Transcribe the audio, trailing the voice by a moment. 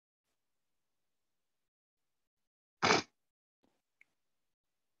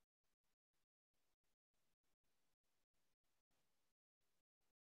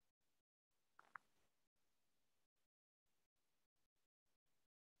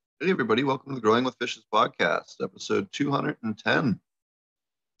Hey, everybody, welcome to the Growing with Fishes podcast, episode 210.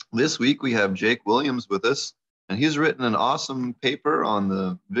 This week we have Jake Williams with us, and he's written an awesome paper on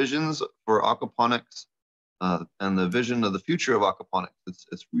the visions for aquaponics and the vision of the future of aquaponics.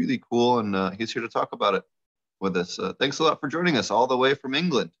 It's really cool, and he's here to talk about it with us. Thanks a lot for joining us all the way from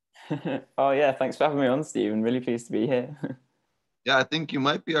England. Oh yeah, thanks for having me on, Steve. I'm really pleased to be here. Yeah, I think you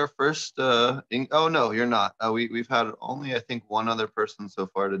might be our first. Oh no, you're not. We've had only I think one other person so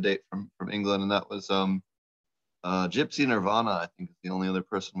far to date from England, and that was Gypsy Nirvana, I think, is the only other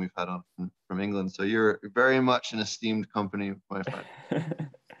person we've had on from England. So you're very much an esteemed company, my friend.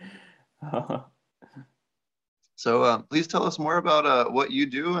 Oh. So please tell us more about what you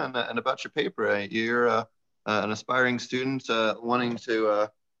do and about your paper. You're an aspiring student wanting to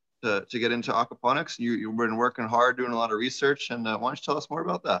get into aquaponics. You've been working hard, doing a lot of research, and why don't you tell us more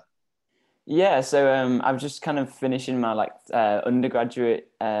about that? Yeah, so I'm just kind of finishing my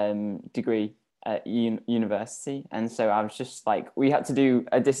undergraduate degree at university, and so I was just like we had to do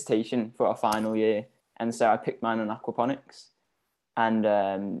a dissertation for our final year, and so I picked mine on aquaponics,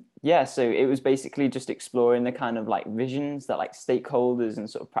 and yeah, so it was basically just exploring the kind of like visions that like stakeholders and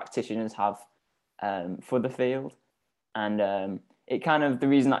sort of practitioners have for the field. And it kind of the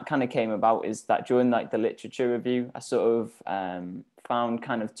reason that kind of came about is that during like the literature review I sort of found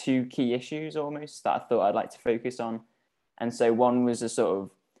kind of two key issues almost that I thought I'd like to focus on. And so one was a sort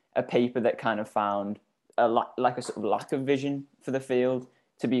of a paper that kind of found like a sort of lack of vision for the field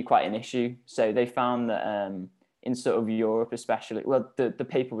to be quite an issue. So they found that in sort of Europe especially, well the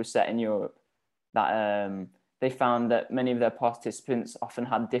paper was set in Europe, that they found that many of their participants often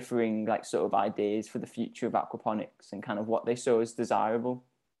had differing like sort of ideas for the future of aquaponics and kind of what they saw as desirable.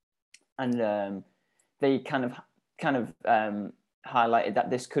 And they kind of highlighted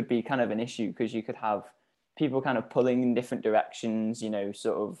that this could be kind of an issue because you could have people kind of pulling in different directions, you know,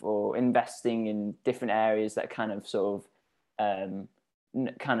 sort of, or investing in different areas that kind of sort of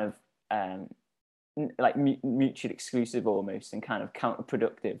kind of like mutually exclusive almost and kind of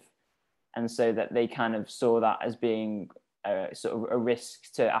counterproductive. And so that they kind of saw that as being sort of a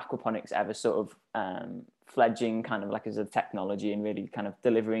risk to aquaponics ever sort of fledging kind of like as a technology and really kind of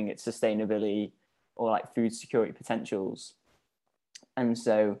delivering its sustainability or like food security potentials. And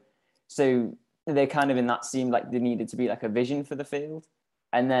so they kind of in that seemed like there needed to be like a vision for the field.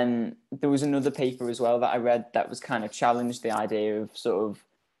 And then there was another paper as well that I read that was kind of challenged the idea of sort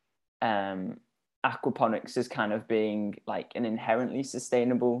of aquaponics as kind of being like an inherently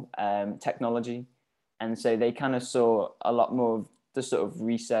sustainable technology. And so they kind of saw a lot more of the sort of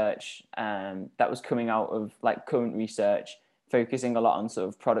research that was coming out of like current research, focusing a lot on sort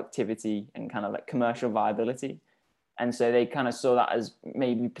of productivity and kind of like commercial viability. And so they kind of saw that as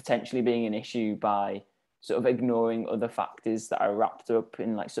maybe potentially being an issue by sort of ignoring other factors that are wrapped up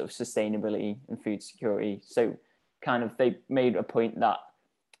in like sort of sustainability and food security. So kind of they made a point that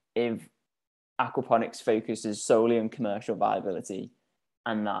if aquaponics focuses solely on commercial viability,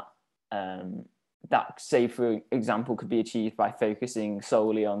 and that that, say for example, could be achieved by focusing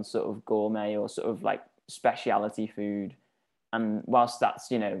solely on sort of gourmet or sort of like specialty food. And whilst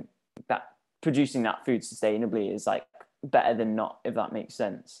that's, you know, that producing that food sustainably is like better than not, if that makes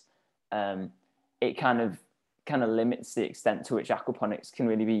sense, it kind of limits the extent to which aquaponics can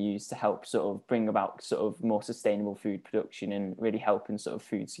really be used to help sort of bring about sort of more sustainable food production and really help in sort of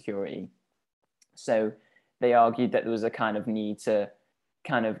food security. So they argued that there was a kind of need to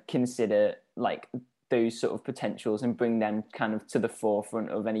kind of consider like those sort of potentials and bring them kind of to the forefront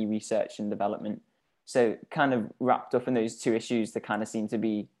of any research and development. So kind of wrapped up in those two issues, there kind of seemed to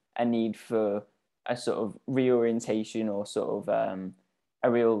be a need for a sort of reorientation or sort of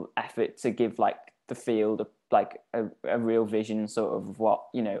a real effort to give like the field a real vision sort of what,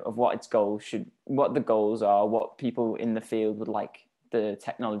 you know, of what its goals should, what the goals are, what people in the field would like the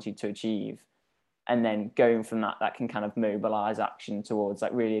technology to achieve. And then going from that, that can kind of mobilize action towards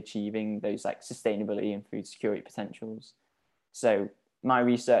like really achieving those like sustainability and food security potentials. So my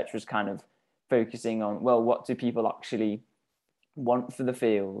research was kind of focusing on, well, what do people actually want for the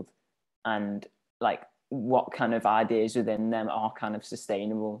field, and like what kind of ideas within them are kind of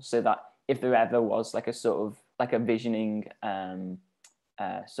sustainable, so that if there ever was like a sort of like a visioning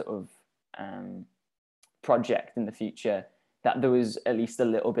sort of um, project in the future, that there was at least a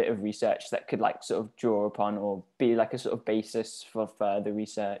little bit of research that could like sort of draw upon or be like a sort of basis for further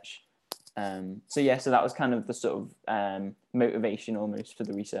research. So yeah, so that was kind of the sort of motivation almost for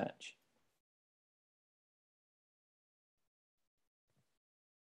the research.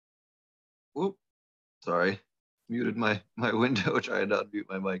 Whoop, sorry, muted my window trying to unmute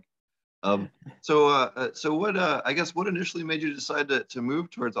my mic. So what I guess what initially made you decide to move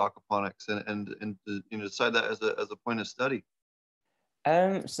towards aquaponics and to, decide that as a point of study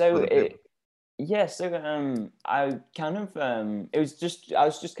So for the paper? yeah, so I kind of I was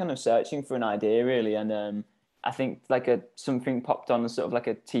just kind of searching for an idea really, and I think like a something popped on sort of like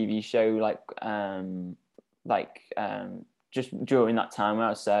a TV show like just during that time when I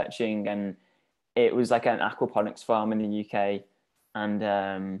was searching, and it was like an aquaponics farm in the UK,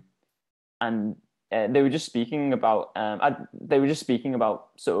 and and they were just speaking about they were just speaking about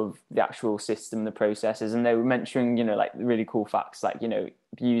sort of the actual system, the processes, and they were mentioning like really cool facts like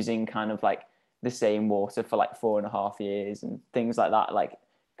using kind of like the same water for like 4.5 years and things like that, like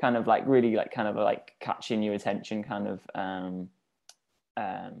kind of like really like kind of like catching your attention kind of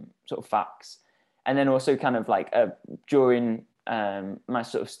sort of facts. And then also kind of like during my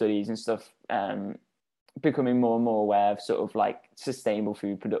sort of studies and stuff, becoming more and more aware of sort of like sustainable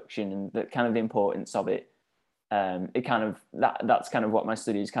food production and the kind of the importance of it. It kind of that's kind of what my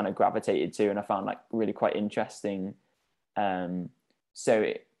studies kind of gravitated to, and I found like really quite interesting.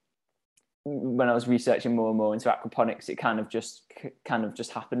 So when I was researching more and more into aquaponics, it kind of just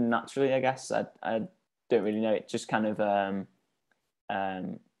happened naturally, I guess. I don't really know. It just um,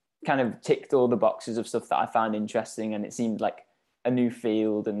 kind of ticked all the boxes of stuff that I found interesting, and it seemed like a new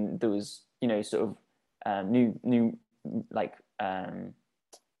field, and there was sort of new like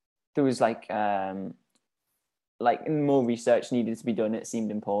there was like more research needed to be done. It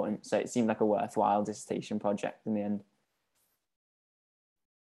seemed important, so it seemed like a worthwhile dissertation project in the end.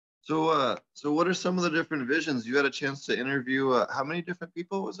 So what are some of the different visions? You had a chance to interview how many different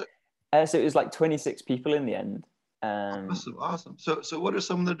people was it? So it was like 26 people in the end. Awesome, awesome. So what are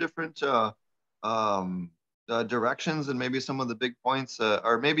some of the different um, directions and maybe some of the big points?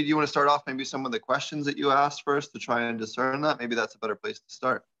 Or maybe do you want to start off maybe some of the questions that you asked first to try and discern that? Maybe that's a better place to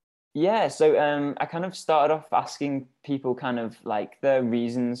start. Yeah, so I kind of started off asking people kind of like their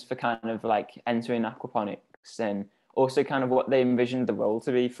reasons for kind of like entering aquaponics, and also kind of what they envisioned the role to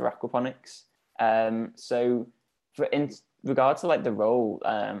be for aquaponics. So for in regard to like the role,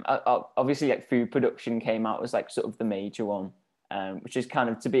 obviously like food production came out as like sort of the major one, which is kind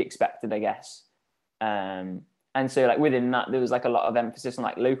of to be expected, I guess. And so like within that, there was like a lot of emphasis on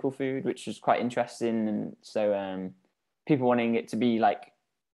like local food, which was quite interesting, and so people wanting it to be like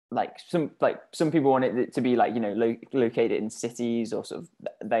some people want it to be like located in cities or sort of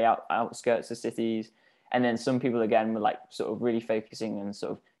the outskirts of cities, and then some people again were like sort of really focusing on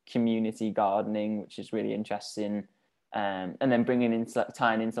sort of community gardening, which is really interesting, and then bringing into like,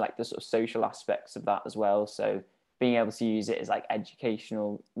 tying into like the sort of social aspects of that as well. So being able to use it as like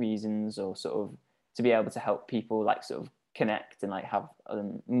educational reasons, or sort of to be able to help people like sort of connect and like have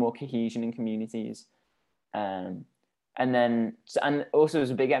more cohesion in communities. um, and then and also there's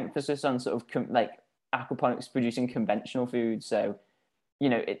a big emphasis on sort of like aquaponics producing conventional food, so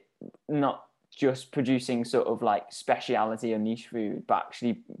it not just producing sort of like speciality or niche food, but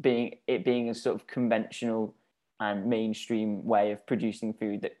actually being a sort of conventional and mainstream way of producing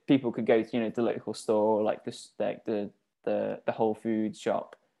food that people could go to the local store, like the Whole Foods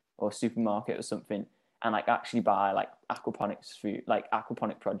shop or supermarket or something, and like actually buy like aquaponics food, like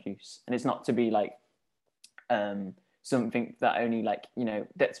aquaponic produce, and it's not to be like um, something that only like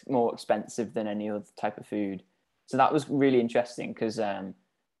that's more expensive than any other type of food. So that was really interesting because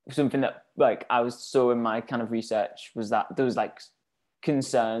something that like I was saw in my kind of research was that there was like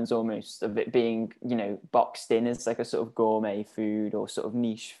concerns almost of it being boxed in as like a sort of gourmet food or sort of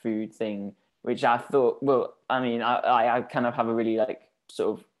niche food thing, which I thought, well, I mean, I kind of have a really like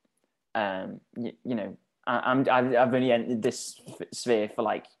sort of I've only entered this sphere for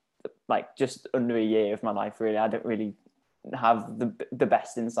like just under a year of my life really. I don't really have the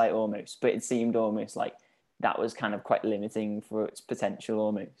best insight almost, but it seemed almost like that was kind of quite limiting for its potential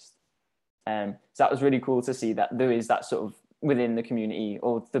almost. So that was really cool to see that there is that sort of within the community,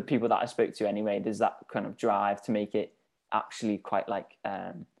 or the people that I spoke to anyway, there's that kind of drive to make it actually quite like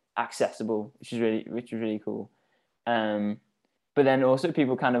accessible, which is really cool. um, but then also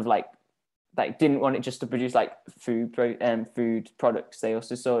people kind of like didn't want it just to produce like food products. They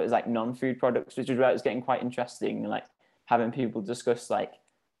also saw it as like non-food products, which is where it was getting quite interesting. Like having people discuss like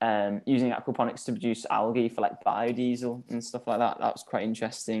using aquaponics to produce algae for like biodiesel and stuff like that. That was quite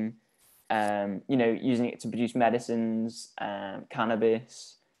interesting. Using it to produce medicines,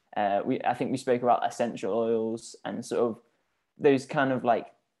 cannabis. I think we spoke about essential oils and sort of those kind of like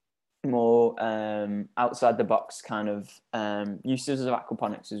more outside the box kind of uses of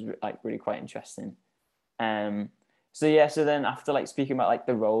aquaponics is like really quite interesting. Um, so yeah, so then after like speaking about like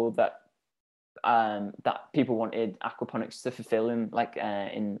the role that that people wanted aquaponics to fulfill in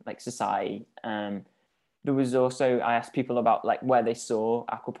like society. There was also, I asked people about like where they saw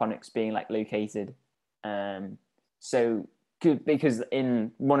aquaponics being like located. So because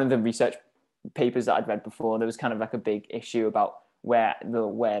in one of the research papers that I'd read before, there was kind of like a big issue about where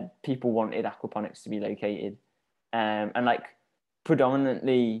people wanted aquaponics to be located, and like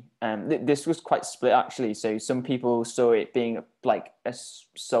predominantly, this was quite split actually. So some people saw it being like a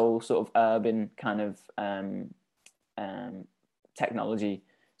sole sort of urban kind of technology,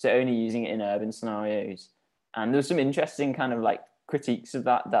 so only using it in urban scenarios. And there was some interesting kind of like critiques of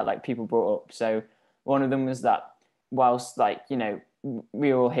that like people brought up. So one of them was that whilst like, you know,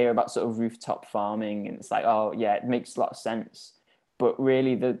 we all hear about sort of rooftop farming and it's like, oh yeah, it makes a lot of sense, but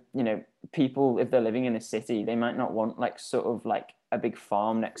really the, you know, people, if they're living in a city, they might not want like sort of like a big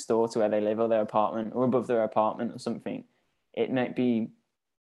farm next door to where they live or their apartment or above their apartment or something. It might be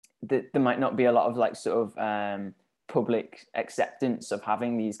that there might not be a lot of like sort of public acceptance of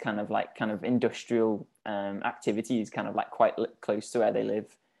having these kind of industrial activities kind of like quite close to where they live.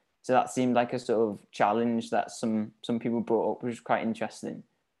 So that seemed like a sort of challenge that some people brought up, which was quite interesting.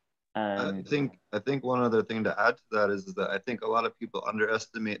 I think one other thing to add to that is that I think a lot of people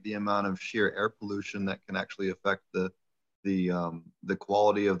underestimate the amount of sheer air pollution that can actually affect the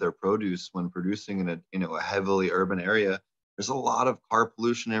quality of their produce when producing in a heavily urban area. There's a lot of car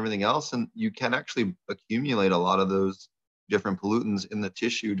pollution and everything else, and you can actually accumulate a lot of those different pollutants in the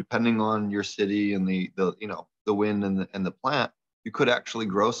tissue depending on your city and the wind and the plant. You could actually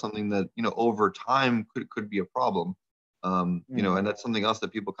grow something that over time could be a problem. And that's something else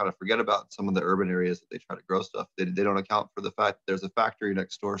that people kind of forget about in some of the urban areas that they try to grow stuff. They don't account for the fact that there's a factory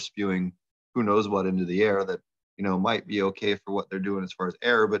next door spewing who knows what into the air that might be okay for what they're doing as far as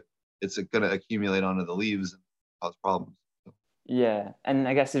air, but it's going to accumulate onto the leaves and cause problems. So. Yeah, and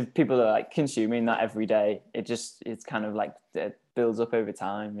I guess if people are like consuming that every day, it's kind of like it builds up over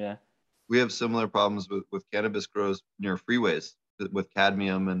time. Yeah, we have similar problems with cannabis grows near freeways with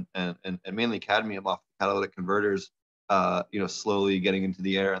cadmium and mainly cadmium off the catalytic converters. Slowly getting into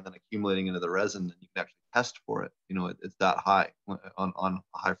the air and then accumulating into the resin, and you can actually test for it. It's that high on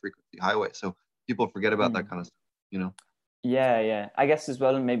a high frequency highway. So people forget about that kind of stuff. Yeah. I guess as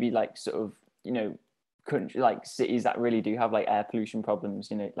well, and maybe like sort of, country like cities that really do have like air pollution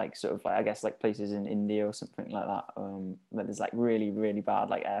problems, like sort of like I guess like places in India or something like that, where there's like really, really bad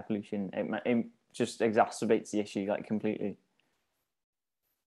like air pollution. It just exacerbates the issue like completely.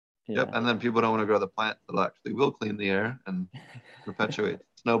 Yep, and then people don't want to grow the plant that actually will clean the air and perpetuate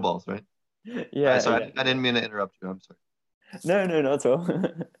snowballs, right? Yeah, sorry, I didn't mean to interrupt you. I'm sorry. No, not at all.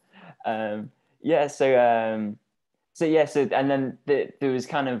 Yeah, so and then there was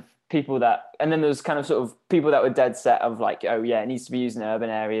kind of people that, and then there was kind of sort of people that were dead set of like, oh yeah, it needs to be used in urban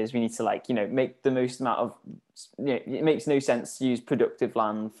areas. We need to like, make the most amount of, it makes no sense to use productive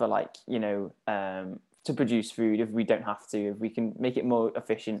land for like, to produce food if we don't have to. If we can make it more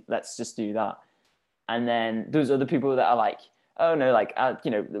efficient, let's just do that. And then there's other people that are like, oh no, like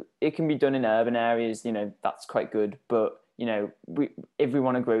it can be done in urban areas. That's quite good, but if we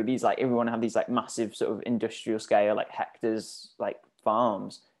want to grow these, like if we want to have these like massive sort of industrial scale like hectares like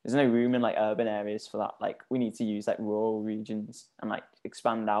farms, there's no room in like urban areas for that. Like we need to use like rural regions and like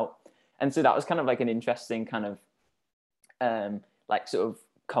expand out. And so that was kind of like an interesting kind of like sort of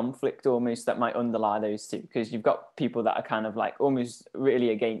conflict almost that might underlie those two, because you've got people that are kind of like almost really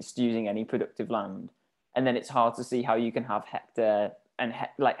against using any productive land, and then it's hard to see how you can have hectares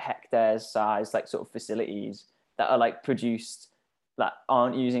size like sort of facilities that are like produced that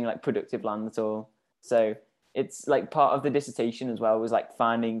aren't using like productive land at all. So it's like part of the dissertation as well was like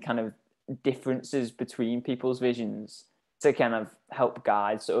finding kind of differences between people's visions to kind of help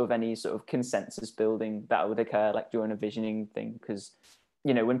guide sort of any sort of consensus building that would occur like during a visioning thing. Because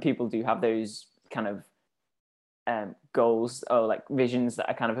when people do have those kind of goals or like visions that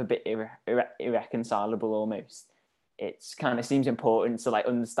are kind of a bit irreconcilable almost, it's kind of seems important to like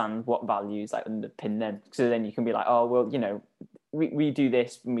understand what values like underpin them, so then you can be like, oh well, we do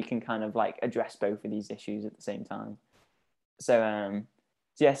this and we can kind of like address both of these issues at the same time. So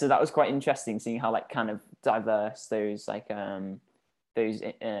so that was quite interesting seeing how like kind of diverse those like those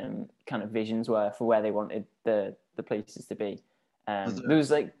kind of visions were for where they wanted the places to be. There was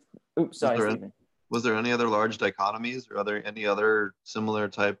like, oops, sorry, Stephen. Was there any other large dichotomies, or any other similar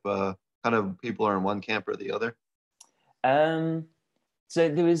type kind of people are in one camp or the other? So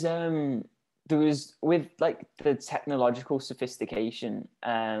there was with like the technological sophistication,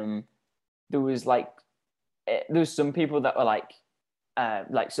 there was some people that were like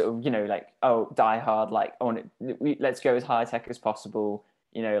sort of like, oh, die hard, like let's go as high tech as possible,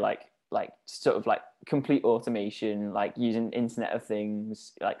 like like sort of like complete automation, like using Internet of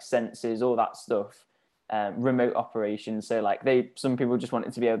Things, like sensors, all that stuff, remote operations. So like some people just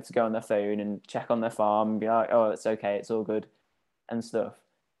wanted to be able to go on their phone and check on their farm and be like, oh, it's okay, it's all good and stuff.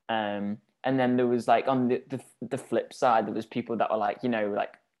 And then there was like on the flip side, there was people that were like,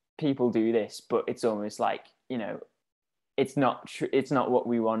 like people do this, but it's almost like, it's not it's not what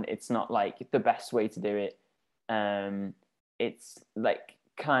we want. It's not like the best way to do it. It's like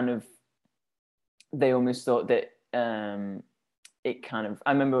kind of, they almost thought that it kind of,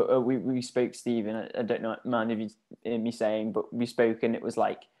 I remember we spoke, Stephen, I don't know, mind if you me saying, but we spoke and it was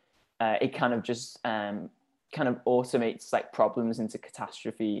like, it kind of just kind of automates like problems into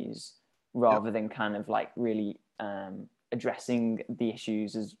catastrophes rather than kind of like really addressing the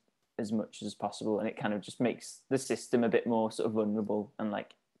issues as much as possible. And it kind of just makes the system a bit more sort of vulnerable and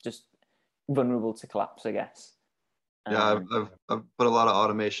like just vulnerable to collapse, I guess. Yeah, I've put a lot of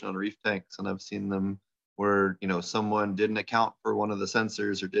automation on reef tanks, and I've seen them where someone didn't account for one of the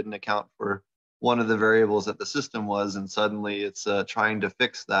sensors or didn't account for one of the variables that the system was, and suddenly it's trying to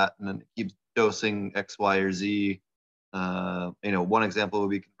fix that, and then it keeps dosing X, Y, or Z. One example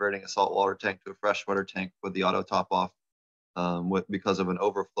would be converting a saltwater tank to a freshwater tank with the auto top off, because of an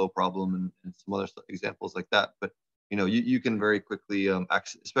overflow problem, and some other examples like that. But you can very quickly,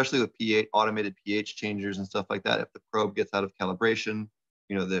 especially with pH, automated pH changers and stuff like that. If the probe gets out of calibration,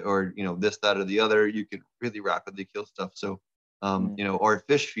 this, that, or the other, you can really rapidly kill stuff. So, or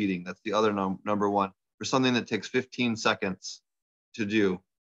fish feeding, that's the other number one. For something that takes 15 seconds to do,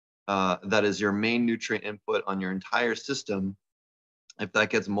 that is your main nutrient input on your entire system. If that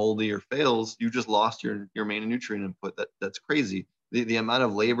gets moldy or fails, you just lost your main nutrient input. That's crazy. The amount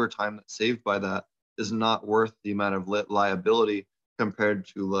of labor time that's saved by that is not worth the amount of liability compared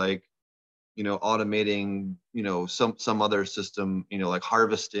to like, automating, some other system, like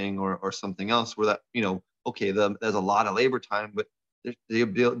harvesting or something else where that, okay, there's a lot of labor time, but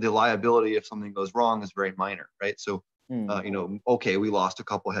the liability if something goes wrong is very minor, right? So, okay, we lost a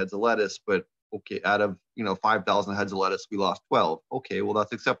couple heads of lettuce, but okay, out of 5,000 heads of lettuce, we lost 12. Okay, well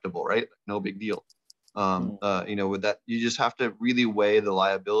that's acceptable, right? No big deal. With that, you just have to really weigh the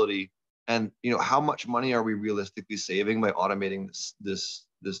liability and how much money are we realistically saving by automating this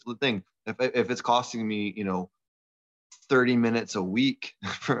thing? If it's costing me 30 minutes a week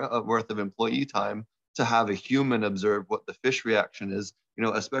worth of employee time to have a human observe what the fish reaction is,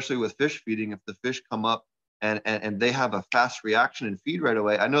 especially with fish feeding, if the fish come up and they have a fast reaction and feed right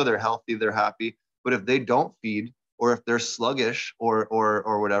away, I know they're healthy, they're happy, but if they don't feed or if they're sluggish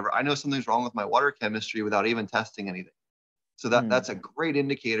or whatever, I know something's wrong with my water chemistry without even testing anything. So that's a great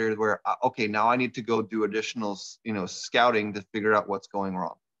indicator where, okay, now I need to go do additional, scouting to figure out what's going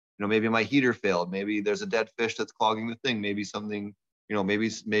wrong. Maybe my heater failed. Maybe there's a dead fish that's clogging the thing. Maybe something,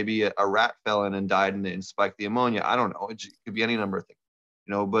 maybe a rat fell in and died and spiked the ammonia. I don't know. It could be any number of things,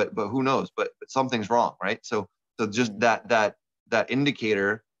 but who knows? But something's wrong, right? So just that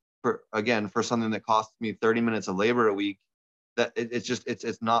indicator for something that costs me 30 minutes of labor a week, that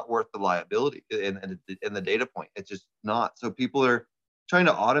it's not worth the liability and the data point. It's just not. So people are trying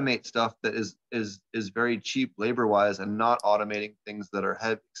to automate stuff that is very cheap labor wise and not automating things that are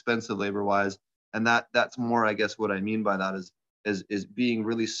expensive labor wise. And that's more, I guess, what I mean by that is being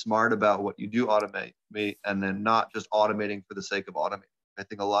really smart about what you do automate and then not just automating for the sake of automating. I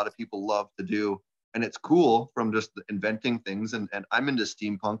think a lot of people love to do, and it's cool from just inventing things. And I'm into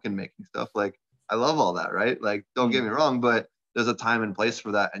steampunk and making stuff. Like I love all that, right? Like don't get me wrong, but there's a time and place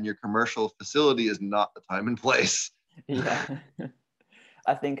for that, and your commercial facility is not the time and place. Yeah.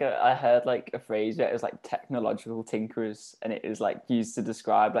 I think I heard like a phrase that was like technological tinkerers, and it was like used to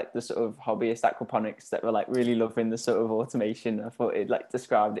describe like the sort of hobbyist aquaponics that were like really loving the sort of automation. I thought it like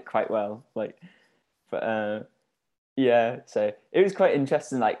described it quite well. Like, but yeah, so it was quite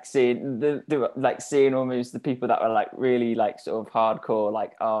interesting, like seeing seeing almost the people that were like really like sort of hardcore,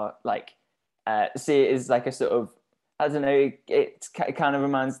 like are like see it as like a sort of, I don't know, it kind of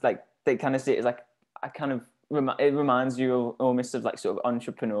reminds, like they kind of see it as like I kind of it reminds you almost of like sort of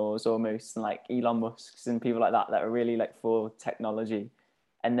entrepreneurs almost, and like Elon Musk's and people like that are really like for technology.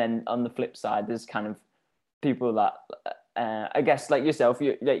 And then on the flip side, there's kind of people that I guess like yourself,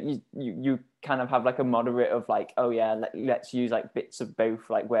 you kind of have like a moderate of like, oh yeah, let's use like bits of both,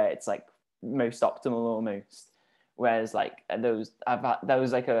 like where it's like most optimal almost. Whereas like there was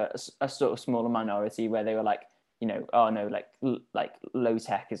like a sort of smaller minority where they were like, oh no, like low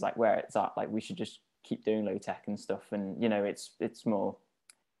tech is like where it's at, like we should just keep doing low tech and stuff. And it's more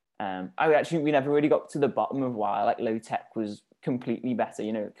we never really got to the bottom of why like low tech was completely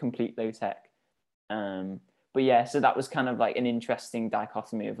better, complete low tech. But yeah, so that was kind of like an interesting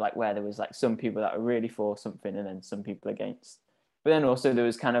dichotomy of like where there was like some people that were really for something and then some people against. But then also there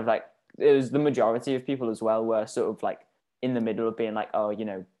was kind of like, it was the majority of people as well were sort of like in the middle of being like, oh,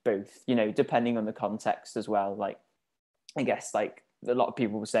 both, depending on the context as well. Like, I guess like a lot of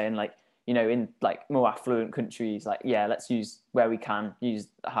people were saying like, in like more affluent countries, like, yeah, let's use where we can use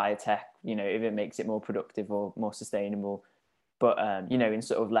higher tech, if it makes it more productive or more sustainable. But, in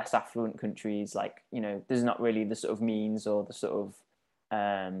sort of less affluent countries, like, there's not really the sort of means or the sort of,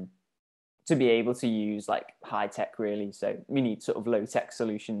 to be able to use like high tech really. So we need sort of low tech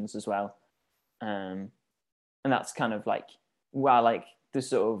solutions as well. And that's kind of like, while like the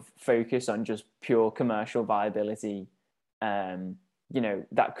sort of focus on just pure commercial viability,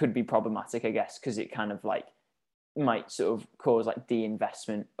 that could be problematic, I guess, because it kind of like might sort of cause like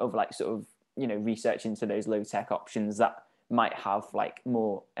de-investment of like sort of, research into those low tech options that might have like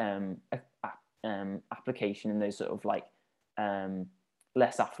more application in those sort of like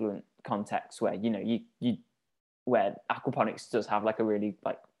less affluent contexts where, you where aquaponics does have like a really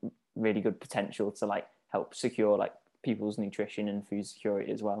good potential to like help secure like people's nutrition and food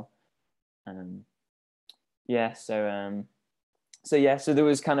security as well. Yeah, so there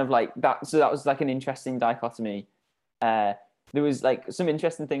was kind of like that. So that was like an interesting dichotomy. There was like some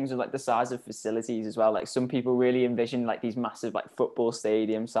interesting things with like the size of facilities as well. Like some people really envision like these massive like football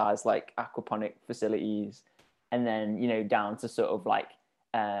stadium size like aquaponic facilities, and then down to sort of like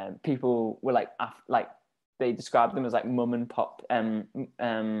people were like they described them as like mum and pop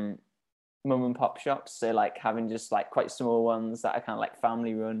shops. So like having just like quite small ones that are kind of like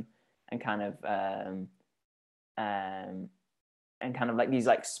family run and kind of and kind of like these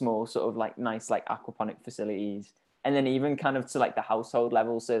like small sort of like nice like aquaponic facilities, and then even kind of to like the household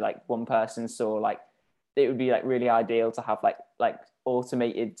level. So like one person saw like it would be like really ideal to have like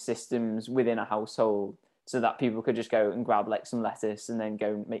automated systems within a household so that people could just go and grab like some lettuce and then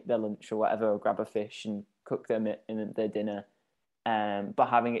go make their lunch or whatever, or grab a fish and cook them in their dinner. But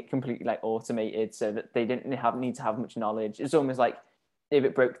having it completely like automated so that they didn't need to have much knowledge. It's almost like if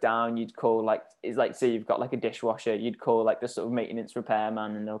it broke down, you'd call like, it's like, say you've got like a dishwasher, you'd call like the sort of maintenance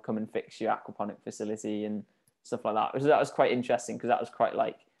repairman and they'll come and fix your aquaponic facility and stuff like that. So that was quite interesting because that was quite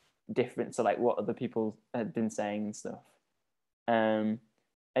like different to like what other people had been saying and stuff. And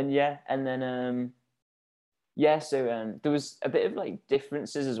yeah, and then so there was a bit of like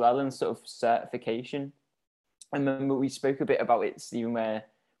differences as well in sort of certification. I remember we spoke a bit about it, Stephen, where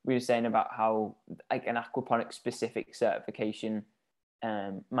we were saying about how like an aquaponic specific certification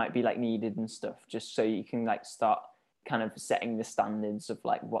might be like needed and stuff, just so you can like start kind of setting the standards of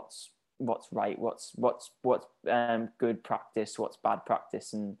like what's right, what's good practice, what's bad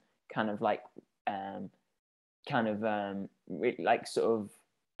practice, and kind of like like sort of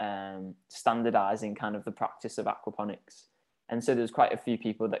standardizing kind of the practice of aquaponics. And so there's quite a few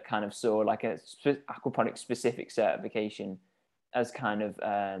people that kind of saw like a aquaponic specific certification as kind of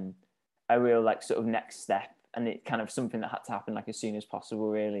a real like sort of next step, and it kind of something that had to happen like as soon as possible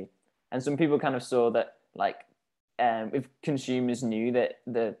really. And some people kind of saw that like if consumers knew that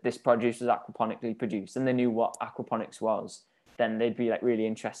this produce was aquaponically produced and they knew what aquaponics was, then they'd be like really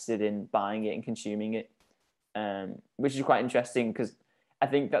interested in buying it and consuming it, which is quite interesting because I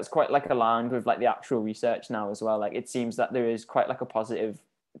think that's quite like aligned with like the actual research now as well. Like it seems that there is quite like a positive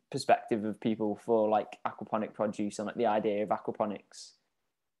perspective of people for like aquaponic produce and like the idea of aquaponics.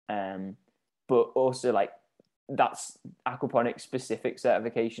 But also like that's aquaponic specific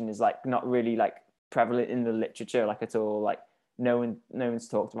certification is like not really like prevalent in the literature like at all. Like no one's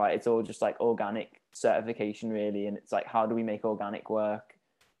talked about it. It's all just like organic certification really, and it's like how do we make organic work?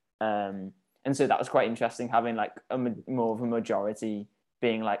 And so that was quite interesting having like more of a majority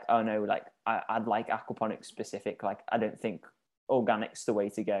being like, oh no, like I'd like aquaponics specific. Like I don't think organic's the way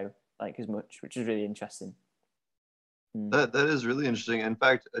to go like as much, which is really interesting. That is really interesting. In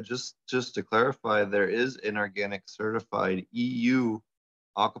fact, just to clarify, there is an organic certified EU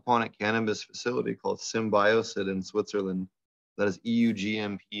aquaponic cannabis facility called Symbiosid in Switzerland that is EU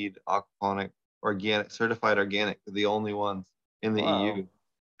GMP'd aquaponic organic certified organic. They're the only ones in the EU.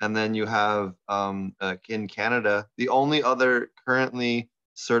 And then you have in Canada, the only other currently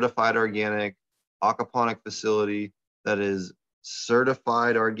certified organic aquaponic facility that is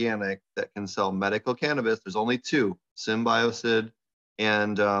certified organic that can sell medical cannabis. There's only two, Symbiosid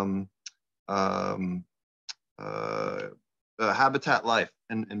and Habitat Life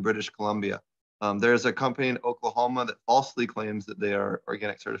in British Columbia. There's a company in Oklahoma that falsely claims that they are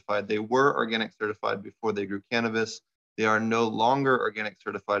organic certified. They were organic certified before they grew cannabis. They are no longer organic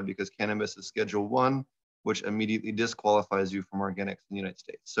certified because cannabis is Schedule 1, which immediately disqualifies you from organics in the United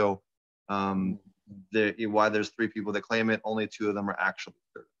States. So why there's 3 people that claim it, only 2 of them are actually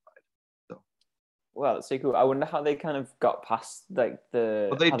certified. So, Well, it's so cool. I wonder how they kind of got past like but they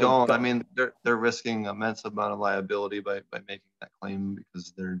how they don't. I got. mean, they're risking immense amount of liability by making that claim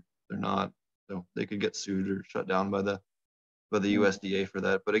because they're not. So they could get sued or shut down by the USDA for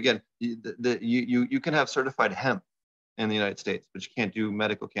that. But again, you can have certified hemp in the United States, but you can't do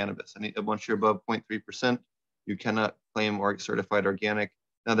medical cannabis. And once you're above 0.3%, you cannot claim or certified organic.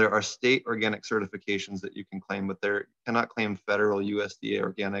 Now there are state organic certifications that you can claim, but there cannot claim federal USDA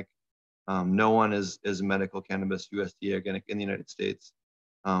organic. No one is medical cannabis USDA organic in the United States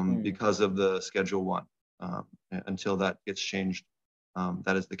because of the Schedule 1. Until that gets changed,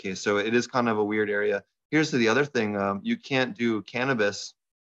 that is the case. So it is kind of a weird area. Here's the other thing. You can't do cannabis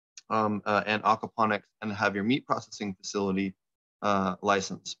and aquaponics and have your meat processing facility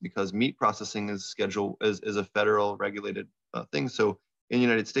license because meat processing is a federal regulated thing. So in the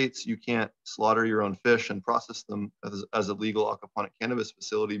United States, you can't slaughter your own fish and process them as a legal aquaponic cannabis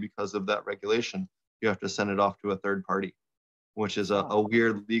facility because of that regulation. You have to send it off to a third party, which is a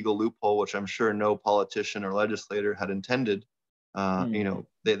weird legal loophole, which I'm sure no politician or legislator had intended. You know,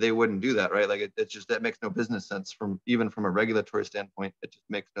 they wouldn't do that, right? Like it just, that makes no business sense even from a regulatory standpoint. It just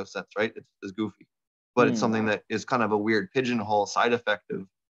makes no sense, right? It's goofy, but it's something that is kind of a weird pigeonhole side effect of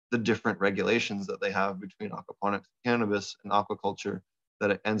the different regulations that they have between aquaponics, cannabis, and aquaculture, that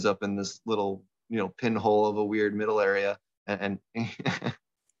it ends up in this little, pinhole of a weird middle area. And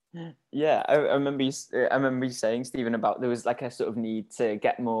Yeah, I remember you saying, Stephen, about there was like a sort of need to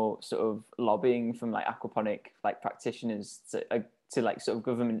get more sort of lobbying from like aquaponic like practitioners to like sort of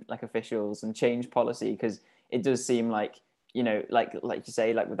government like officials and change policy, because it does seem like, like you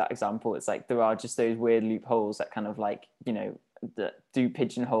say, like with that example, it's like there are just those weird loopholes that kind of like, that do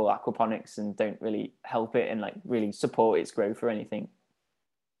pigeonhole aquaponics and don't really help it and like really support its growth or anything.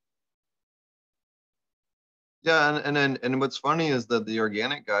 yeah, and what's funny is that the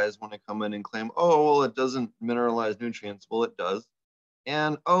organic guys want to come in and claim, oh, well, it doesn't mineralize nutrients. Well, it does.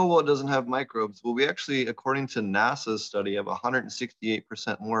 And oh, well, it doesn't have microbes. Well, we actually, according to NASA's study, have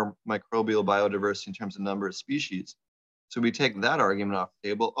 168% more microbial biodiversity in terms of number of species. So we take that argument off the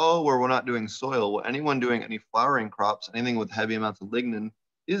table. Oh, well, we're not doing soil. Well, anyone doing any flowering crops, anything with heavy amounts of lignin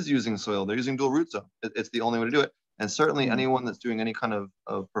is using soil. They're using dual root zone. It's the only way to do it. And certainly anyone that's doing any kind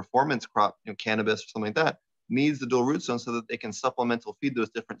of performance crop, cannabis or something like that, needs the dual root zone so that they can supplemental feed those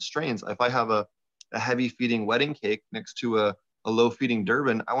different strains. If I have a heavy feeding wedding cake next to a low feeding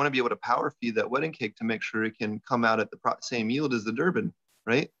Durban, I want to be able to power feed that wedding cake to make sure it can come out at the same yield as the Durban,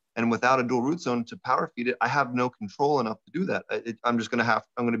 right? And without a dual root zone to power feed it, I have no control enough to do that. I'm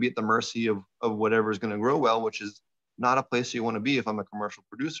going to be at the mercy of whatever is going to grow well, which is not a place you want to be if I'm a commercial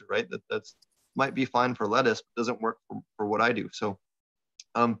producer, right? That's might be fine for lettuce, but doesn't work for what I do. So,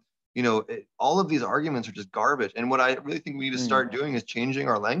 all of these arguments are just garbage. And what I really think we need to start doing is changing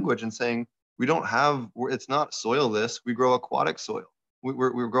our language and saying, it's not soil this, we grow aquatic soil.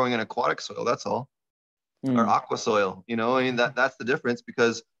 We're growing an aquatic soil, that's all. Or aqua soil, that's the difference,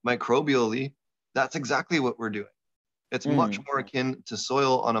 because microbially, that's exactly what we're doing. It's much more akin to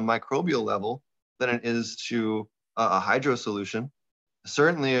soil on a microbial level than it is to a hydro solution.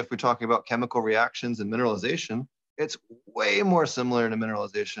 Certainly, if we're talking about chemical reactions and mineralization, it's way more similar to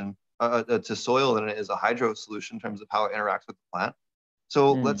mineralization to soil than it is a hydro solution in terms of how it interacts with the plant.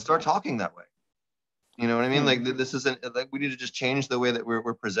 So let's start talking that way. You know what I mean? Like this isn't like, we need to just change the way that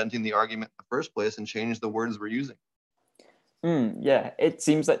we're presenting the argument in the first place and change the words we're using. Yeah, it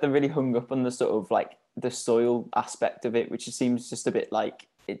seems like they're really hung up on the sort of like the soil aspect of it, which seems just a bit like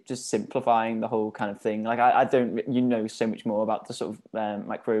it just simplifying the whole kind of thing. Like I don't, so much more about the sort of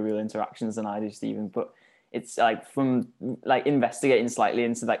microbial interactions than I do, Stephen, but it's like from like investigating slightly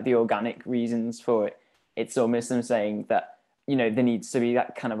into like the organic reasons for it, it's almost them saying that, there needs to be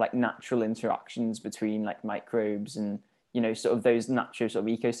that kind of like natural interactions between like microbes and, sort of those natural sort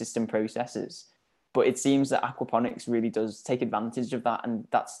of ecosystem processes. But it seems that aquaponics really does take advantage of that, and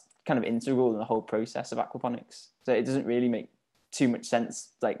that's kind of integral in the whole process of aquaponics. So it doesn't really make too much sense,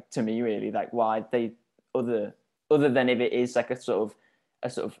 like to me, really, like why they other than if it is like a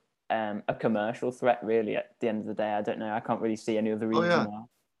commercial threat, really. At the end of the day, I don't know. I can't really see any other reason why.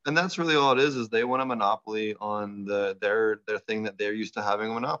 And that's really all it is they want a monopoly on their thing that they're used to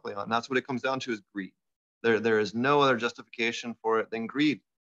having a monopoly on. And that's what it comes down to, is greed. There is no other justification for it than greed.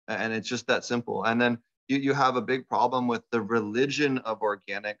 And it's just that simple. And then you have a big problem with the religion of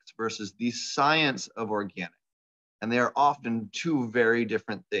organics versus the science of organic. And they are often two very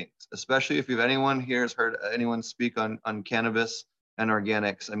different things, especially if anyone here has heard anyone speak on cannabis and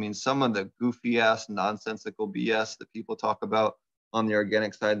organics. I mean, some of the goofy ass nonsensical BS that people talk about on the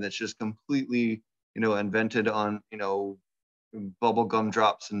organic side, that's just completely invented on, bubble gum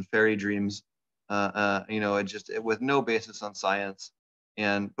drops and fairy dreams, with no basis on science.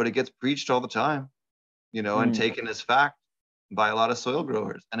 But it gets preached all the time, and taken as fact by a lot of soil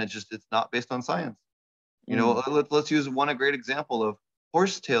growers. And it's not based on science. Let's use a great example of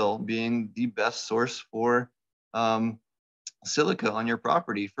horsetail being the best source for silica on your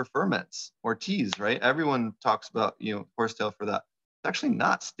property for ferments or teas, right? Everyone talks about, horsetail for that. It's actually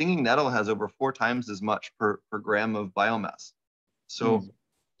not. Stinging nettle has over 4 times as much per gram of biomass. So,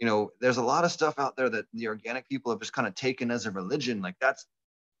 there's a lot of stuff out there that the organic people have just kind of taken as a religion. Like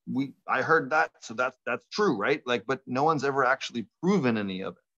I heard that, so that's true, right? Like, but no one's ever actually proven any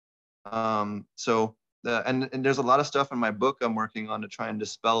of it. And there's a lot of stuff in my book I'm working on to try and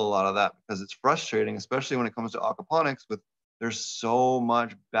dispel a lot of that, because it's frustrating, especially when it comes to aquaponics. There's so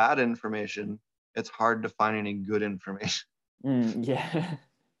much bad information, it's hard to find any good information. Yeah.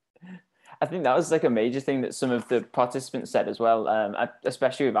 I think that was like a major thing that some of the participants said as well,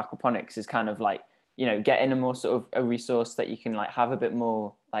 especially with aquaponics, is kind of like, getting a more sort of a resource that you can like have a bit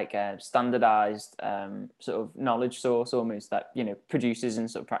more like a standardized sort of knowledge source almost, that, producers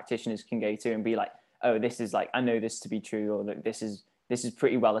and sort of practitioners can go to and be like, oh, this is like, I know this to be true, or that this is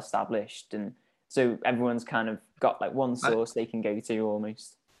pretty well established. And so everyone's kind of got like one source they can go to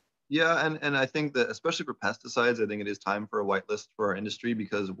almost. Yeah, and I think that especially for pesticides, I think it is time for a whitelist for our industry,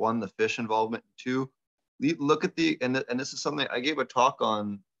 because one, the fish involvement, two, look at and this is something I gave a talk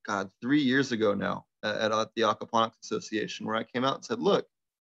on, God, 3 years ago now at the Aquaponics Association, where I came out and said, look,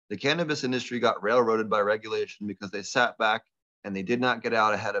 the cannabis industry got railroaded by regulation because they sat back and they did not get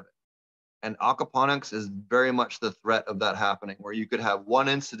out ahead of it. And aquaponics is very much the threat of that happening, where you could have one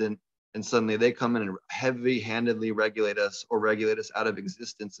incident and suddenly they come in and heavy-handedly regulate us out of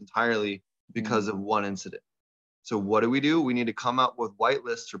existence entirely because of one incident. So what do? We need to come up with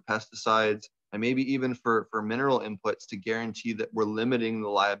whitelists for pesticides, and maybe even for mineral inputs, to guarantee that we're limiting the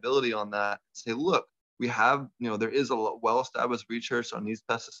liability on that. Say, look, we have, there is a well-established research on these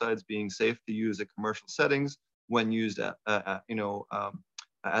pesticides being safe to use in commercial settings when used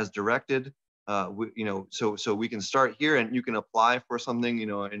as directed. So we can start here, and you can apply for something,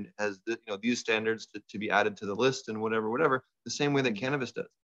 and has these standards to be added to the list, and whatever, the same way that cannabis does.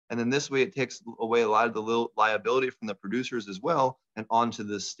 And then this way it takes away a lot of the liability from the producers as well, and onto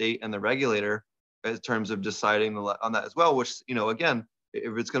the state and the regulator in terms of deciding on that as well, which, again,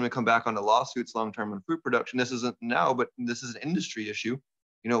 if it's going to come back onto lawsuits long-term in fruit production, this isn't now, but this is an industry issue.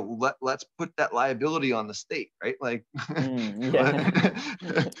 Let's put that liability on the state, right? Like,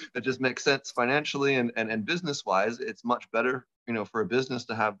 it just makes sense financially and business wise. It's much better, for a business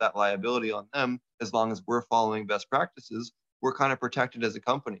to have that liability on them. As long as we're following best practices, we're kind of protected as a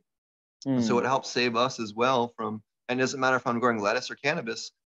company. So it helps save us as well and it doesn't matter if I'm growing lettuce or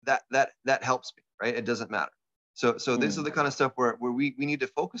cannabis, that helps me, right? It doesn't matter. So these are the kind of stuff where we need to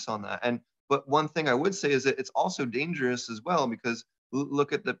focus on that. But one thing I would say is that it's also dangerous as well, because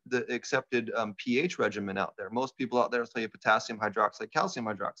look at the accepted pH regimen out there. Most people out there will tell you potassium hydroxide, calcium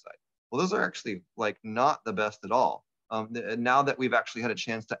hydroxide. Well, those are actually like not the best at all. Now that we've actually had a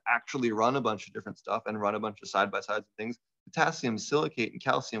chance to actually run a bunch of different stuff and run a bunch of side-by-sides and things, potassium silicate and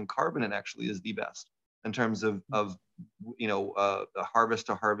calcium carbonate actually is the best in terms of the harvest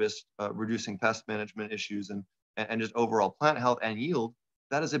to harvest, reducing pest management issues and just overall plant health and yield.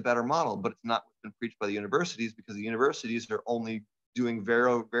 That is a better model, but it's not what's been preached by the universities, because the universities are only doing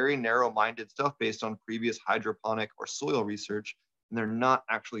very, very narrow-minded stuff based on previous hydroponic or soil research, and they're not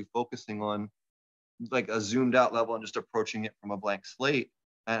actually focusing on like a zoomed out level and just approaching it from a blank slate.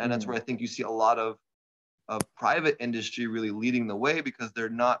 And that's where I think you see a lot of private industry really leading the way, because they're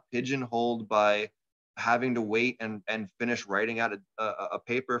not pigeonholed by having to wait and finish writing out a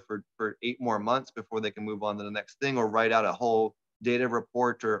paper for 8 more months before they can move on to the next thing, or write out a whole data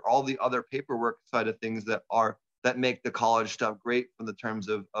report or all the other paperwork side of things that make the college stuff great from the terms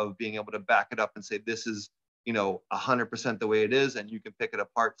of being able to back it up and say, this is 100% the way it is, and you can pick it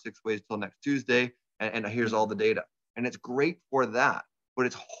apart 6 ways till next Tuesday, and here's all the data. And it's great for that, but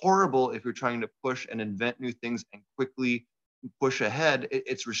it's horrible if you're trying to push and invent new things and quickly push ahead.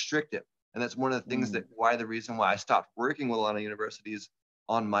 It's restrictive. And that's one of the things the reason why I stopped working with a lot of universities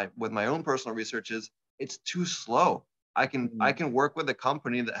with my own personal research is it's too slow. I can work with a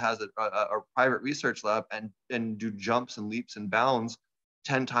company that has a private research lab and do jumps and leaps and bounds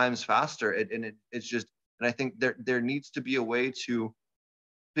 10 times faster. It's just, and I think there needs to be a way to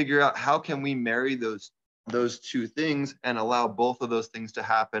figure out how can we marry those two things and allow both of those things to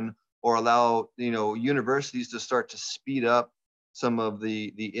happen, or allow universities to start to speed up some of the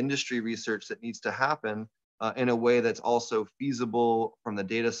industry research that needs to happen, in a way that's also feasible from the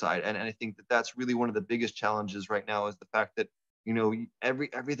data side. And I think that that's really one of the biggest challenges right now is the fact that,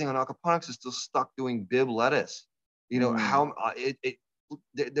 everything on aquaponics is still stuck doing bib lettuce. There's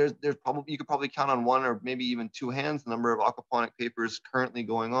probably, you could probably count on one or maybe even two hands the number of aquaponic papers currently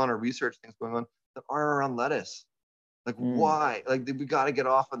going on or research things going on that are around lettuce. Like, why? Like, we got to get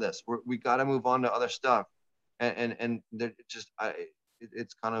off of this. We got to move on to other stuff. And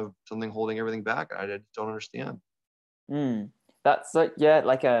it's kind of something holding everything back. I just don't understand. That's like, yeah,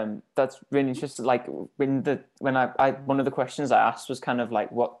 like that's really interesting. Like when I one of the questions I asked was kind of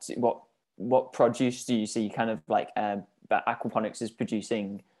like what produce do you see kind of like that aquaponics is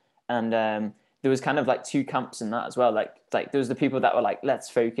producing, and there was kind of like two camps in that as well. Like there was the people that were like,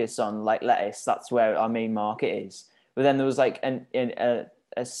 let's focus on like lettuce, that's where our main market is. But then there was like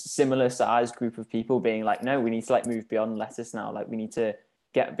a similar sized group of people being like, no, we need to like move beyond lettuce now. Like we need to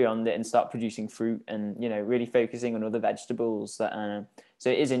get beyond it and start producing fruit and, really focusing on other vegetables. That so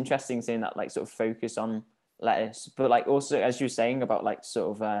it is interesting seeing that like sort of focus on lettuce, but like also as you're saying about like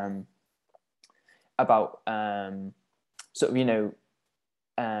sort of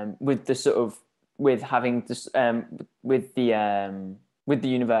with the sort of with having this with the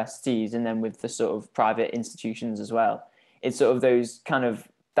universities and then with the sort of private institutions as well. It's sort of those kind of,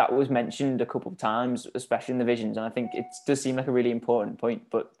 that was mentioned a couple of times, especially in the visions. And I think it does seem like a really important point.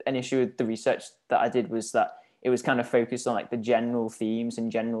 But an issue with the research that I did was that it was kind of focused on like the general themes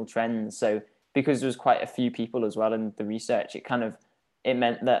and general trends. So because there was quite a few people as well in the research, it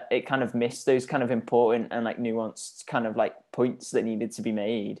meant that it kind of missed those kind of important and like nuanced kind of like points that needed to be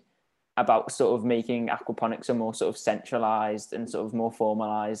made about sort of making aquaponics a more sort of centralized and sort of more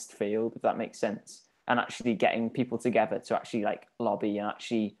formalized field, if that makes sense. And actually getting people together to actually like lobby and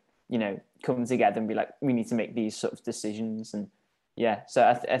actually, come together and be like, we need to make these sort of decisions. And yeah,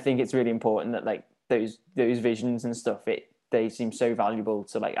 so I think it's really important that like those visions and stuff, they seem so valuable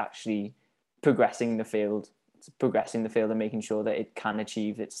to like actually progressing the field and making sure that it can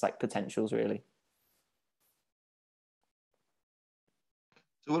achieve its like potentials really.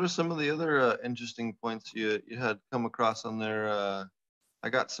 So what are some of the other interesting points you had come across on there? I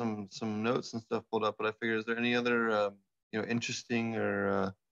got some notes and stuff pulled up, but I figured, is there any other interesting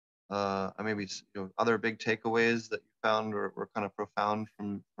or maybe other big takeaways that you found or were kind of profound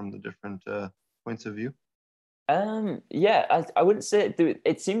from the different points of view? Yeah, I wouldn't say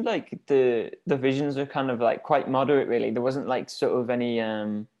it seemed like the visions were kind of like quite moderate really. There wasn't like sort of any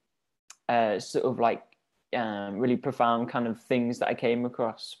sort of like really profound kind of things that I came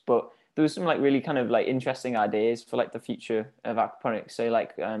across, but there was some like really kind of like interesting ideas for like the future of aquaponics. So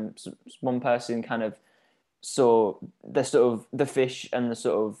like one person kind of saw the sort of the fish and the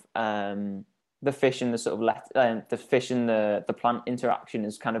sort of the fish and the sort of the fish and the plant interaction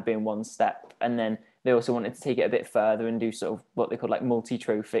as kind of being one step, and then they also wanted to take it a bit further and do sort of what they call like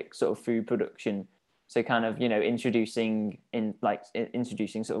multi-trophic sort of food production. So kind of introducing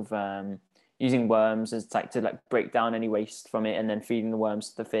sort of using worms as like to like break down any waste from it and then feeding the worms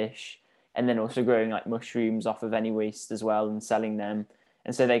to the fish, and then also growing like mushrooms off of any waste as well and selling them.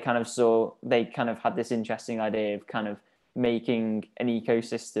 And so they kind of had this interesting idea of kind of making an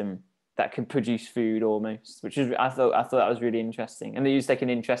ecosystem that could produce food almost, which is I thought that was really interesting. And they used like an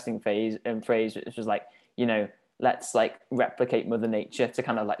interesting phrase, which was like, let's like replicate Mother Nature to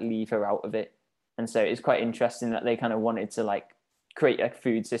kind of like leave her out of it. And so it's quite interesting that they kind of wanted to like create like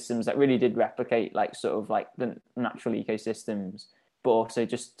food systems that really did replicate like sort of like the natural ecosystems, but also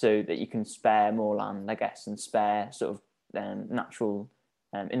just so that you can spare more land, I guess, and spare sort of natural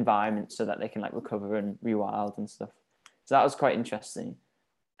environment so that they can like recover and rewild and stuff. So that was quite interesting.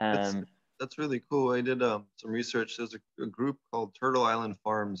 That's really cool. I did some research. There's a group called Turtle Island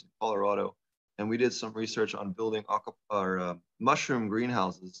Farms in Colorado, and we did some research on building mushroom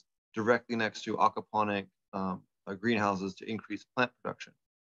greenhouses directly next to aquaponic greenhouses to increase plant production.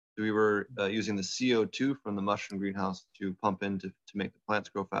 So we were using the CO2 from the mushroom greenhouse to pump in to make the plants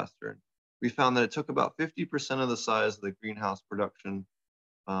grow faster. And we found that it took about 50% of the size of the greenhouse production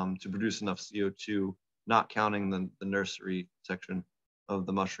to produce enough CO2, not counting the nursery section of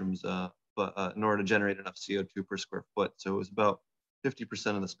the mushrooms, but in order to generate enough CO2 per square foot. So it was about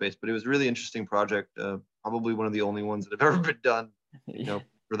 50% of the space, but it was a really interesting project, probably one of the only ones that have ever been done,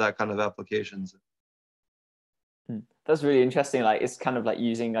 for that kind of applications. That's really interesting. Like it's kind of like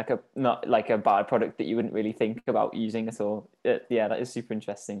using like not like a byproduct that you wouldn't really think about using at all. Yeah, that is super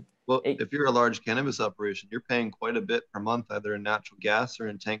interesting. Well, if you're a large cannabis operation, you're paying quite a bit per month, either in natural gas or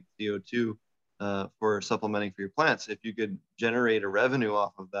in tank CO2 for supplementing for your plants. If you could generate a revenue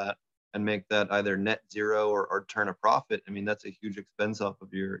off of that and make that either net zero or turn a profit, I mean, that's a huge expense off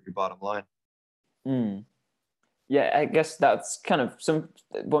of your bottom line. Yeah, I guess that's kind of some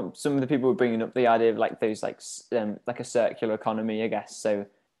of the people were bringing up the idea of like those like a circular economy, I guess. So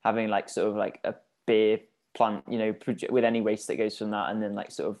having like sort of like a beer plant, you know, with any waste that goes from that, and then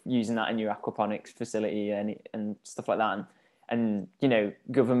like sort of using that in your aquaponics facility and stuff like that. And you know,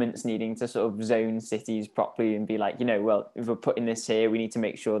 governments needing to sort of zone cities properly and be like, you know, well, if we're putting this here, we need to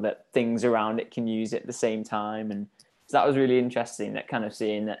make sure that things around it can use it at the same time. And so that was really interesting, that kind of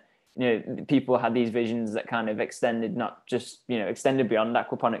seeing that, you know, people had these visions that kind of extended, not just, you know, extended beyond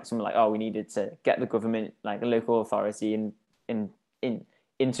aquaponics, and were like, oh, we needed to get the government, like a local authority, in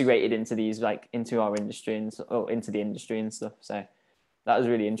integrated into these, like into our industry or into the industry and stuff. So that was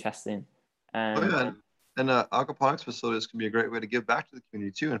really interesting. Oh yeah, and aquaponics facilities can be a great way to give back to the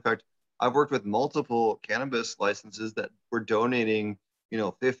community too. In fact, I've worked with multiple cannabis licenses that were donating,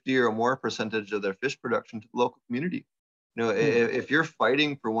 50 or more percentage of their fish production to the local community. If you're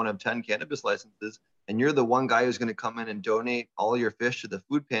fighting for one of 10 cannabis licenses and you're the one guy who's going to come in and donate all your fish to the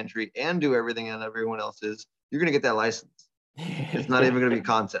food pantry and do everything that everyone else is, you're going to get that license. It's not even going to be a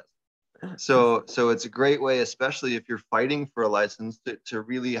contest. So it's a great way, especially if you're fighting for a license, to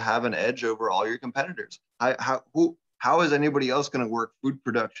really have an edge over all your competitors. How is anybody else going to work food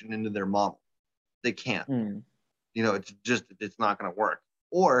production into their model? They can't. It's not going to work.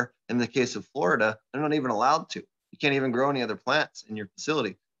 Or in the case of Florida, they're not even allowed to. You can't even grow any other plants in your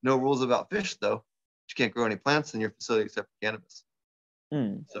facility. No rules about fish, though. You can't grow any plants in your facility except for cannabis.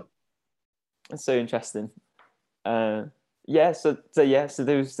 So that's so interesting. So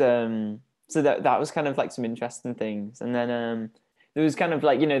there was so that was kind of like some interesting things. And then there was kind of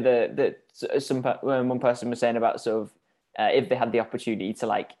like, you know, one person was saying about sort of if they had the opportunity to,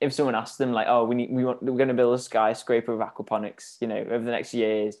 like, if someone asked them like, oh, we're going to build a skyscraper of aquaponics, you know, over the next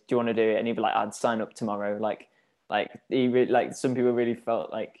years, do you want to do it? And he'd be like, I'd sign up tomorrow. Like some people really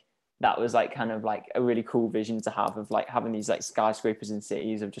felt like that was like kind of like a really cool vision to have, of like having these like skyscrapers in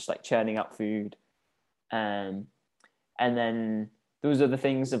cities of just like churning out food. And then there was other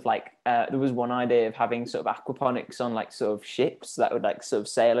things of like there was one idea of having sort of aquaponics on like sort of ships that would like sort of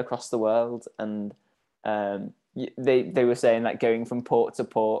sail across the world. And they were saying like going from port to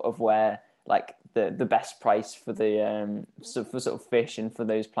port of where like the best price for the for sort of fish and for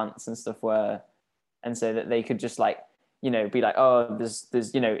those plants and stuff were. And so that they could just like, you know, be like, oh,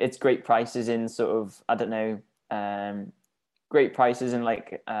 there's you know, it's great prices in sort of, I don't know, great prices in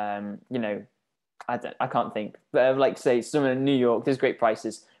like you know, I can't think, but like say somewhere in New York, there's great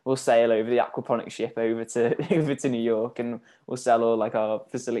prices. We'll sail over the aquaponic ship over to over to New York, and we'll sell all like our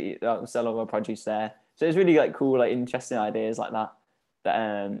facility, sell all our produce there. So it's really like cool, like interesting ideas like that that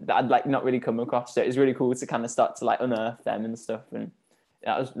I'd like not really come across. So it's really cool to kind of start to like unearth them and stuff, and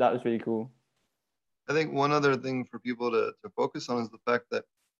that was really cool. I think one other thing for people to focus on is the fact that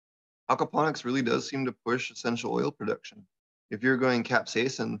aquaponics really does seem to push essential oil production. If you're going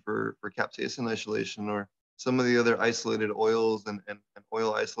capsaicin for capsaicin isolation, or some of the other isolated oils and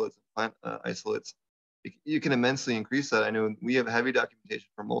oil isolates and plant isolates, you can immensely increase that. I know we have heavy documentation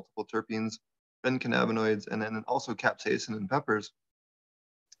for multiple terpenes and cannabinoids, and then also capsaicin and peppers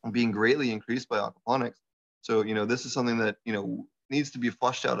being greatly increased by aquaponics. So, this is something that, needs to be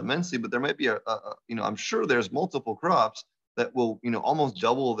flushed out immensely, but there might be I'm sure there's multiple crops that will, almost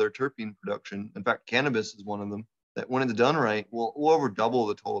double their terpene production. In fact, cannabis is one of them that, when it's done right, will over double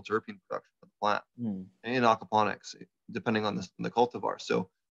the total terpene production of the plant in aquaponics, depending on the cultivar. So,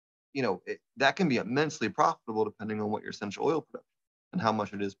 that can be immensely profitable depending on what your essential oil production and how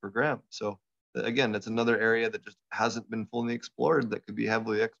much it is per gram. So again, that's another area that just hasn't been fully explored that could be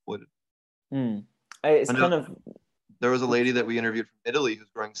heavily exploited. It's kind of... There was a lady that we interviewed from Italy who's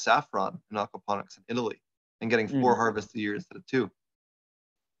growing saffron in aquaponics in Italy and getting 4 harvests a year instead of 2.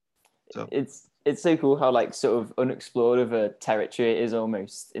 So it's so cool how like sort of unexplored of a territory it is,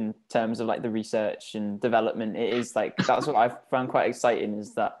 almost, in terms of like the research and development. It is like, that's what I found quite exciting,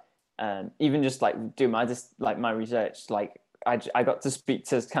 is that even just like doing my research, like I got to speak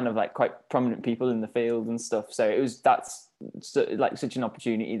to kind of like quite prominent people in the field and stuff. So that's like such an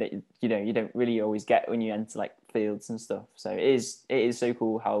opportunity that you don't really always get when you enter like fields and stuff. So it is so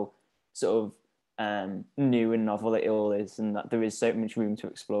cool how sort of new and novel it all is, and that there is so much room to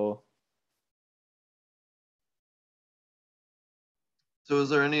explore. So is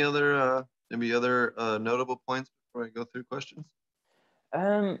there any other notable points before I go through questions?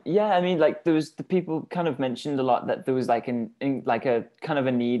 Yeah, I mean, like there was, the people kind of mentioned a lot that there was like like a kind of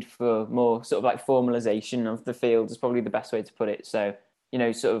a need for more sort of like formalization of the field is probably the best way to put it. So,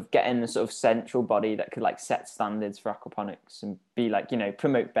 sort of getting the sort of central body that could like set standards for aquaponics and be like,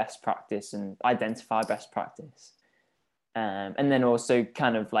 promote best practice and identify best practice. And then also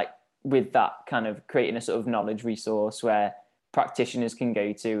kind of like with that kind of creating a sort of knowledge resource where practitioners can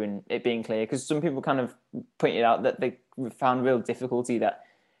go to and it being clear, because some people kind of pointed out that they found real difficulty that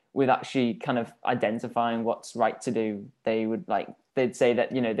with actually kind of identifying what's right to do. They'd say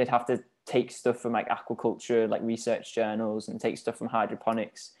that, you know, they'd have to take stuff from like aquaculture, like research journals, and take stuff from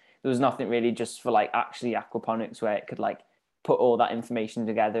hydroponics. There was nothing really just for like actually aquaponics where it could like put all that information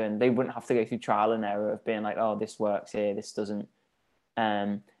together, and they wouldn't have to go through trial and error of being like, oh, this works here, this doesn't.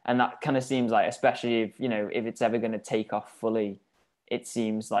 And that kind of seems like, especially if, you know, if it's ever going to take off fully, it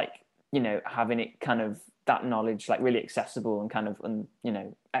seems like, you know, having it kind of that knowledge like really accessible and kind of, you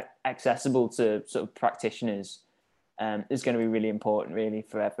know, accessible to sort of practitioners is going to be really important, really,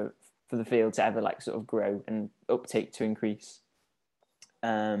 for the field to ever like sort of grow and uptake to increase.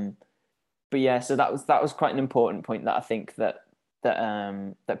 But yeah, so that was quite an important point that I think that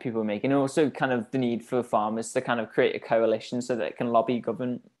people are making. And also kind of the need for farmers to kind of create a coalition so that it can lobby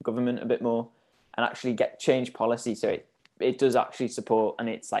government a bit more and actually get change policy so it does actually support and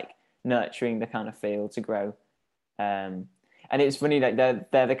it's like nurturing the kind of field to grow. And it's funny that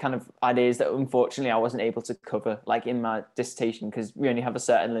they're the kind of ideas that unfortunately I wasn't able to cover like in my dissertation because we only have a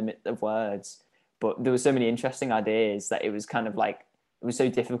certain limit of words. But there were so many interesting ideas that it was kind of like, it was so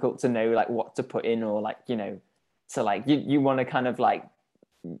difficult to know like what to put in, or like, you know, so like you want to kind of like,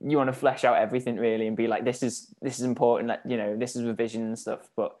 you want to flesh out everything really and be like, this is important, like, you know, this is revision and stuff.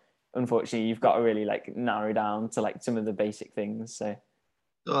 But unfortunately you've got to really like narrow down to like some of the basic things. So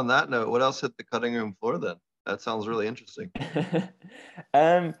on that note, what else hit the cutting room floor then? That sounds really interesting.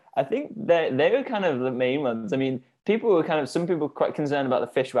 I think they were kind of the main ones. I mean, some people were quite concerned about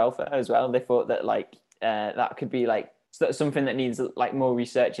the fish welfare as well. They thought that like that could be like something that needs like more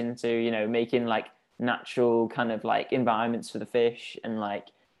research into, you know, making like natural kind of like environments for the fish, and like,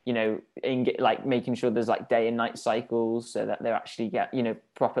 you know, like making sure there's like day and night cycles so that they're actually get, you know,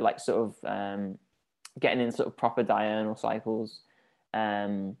 proper like sort of getting in sort of proper diurnal cycles.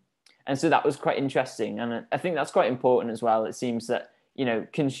 And so that was quite interesting. And I think that's quite important as well. It seems that, you know,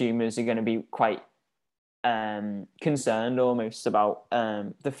 consumers are going to be quite concerned almost about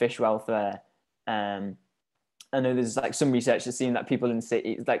the fish welfare. I know there's like some research that's seen that people in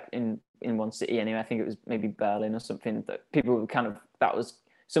cities, like in one city anyway, I think it was maybe Berlin or something, that people were kind of, that was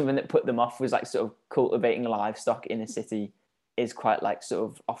something that put them off, was like sort of cultivating livestock in a city is quite like sort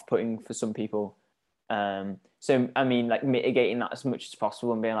of off-putting for some people. So I mean, like mitigating that as much as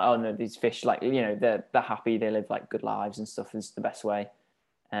possible and being like, oh no, these fish, like, you know, they're happy, they live like good lives and stuff, is the best way.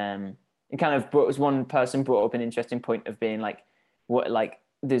 And kind of one person brought up an interesting point of being like, what, like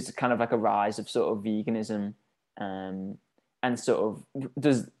there's kind of like a rise of sort of veganism, and sort of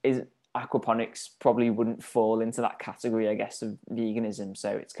is aquaponics probably wouldn't fall into that category, I guess, of veganism.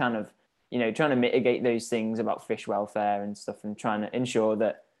 So it's kind of, you know, trying to mitigate those things about fish welfare and stuff, and trying to ensure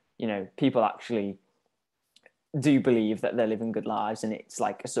that, you know, people actually do believe that they're living good lives, and it's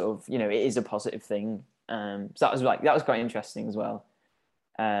like a sort of, you know, it is a positive thing. So that was quite interesting as well.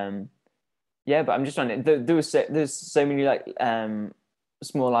 Yeah, but I'm just trying to, there's so many like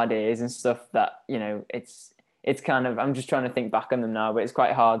small ideas and stuff that, you know, it's kind of, I'm just trying to think back on them now, but it's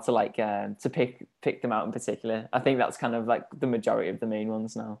quite hard to like to pick them out in particular. I think that's kind of like the majority of the main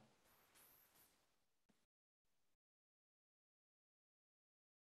ones now.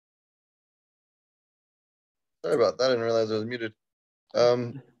 Sorry about that. I didn't realize I was muted.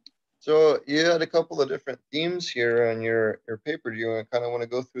 So you had a couple of different themes here on your paper. Do you kind of want to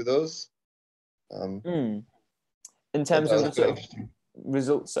go through those? In terms of the sort of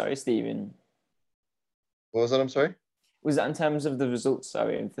results, sorry, Stephen. What was that? I'm sorry. Was that in terms of the results,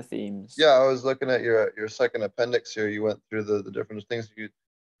 sorry, of the themes? Yeah, I was looking at your second appendix here. You went through the different things. You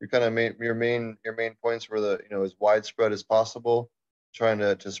kind of made your main points were the, you know, as widespread as possible, trying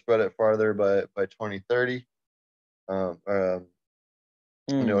to spread it farther by 2030. You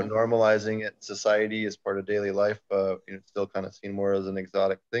know, normalizing it in society as part of daily life. You know, it's still kind of seen more as an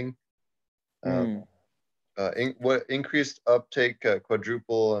exotic thing. What increased uptake,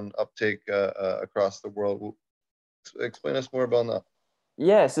 quadruple and uptake across the world. Explain us more about that.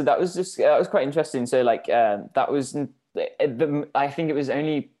 Yeah, so that was quite interesting. So like that was I think it was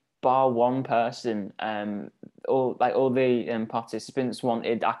only bar one person. All the participants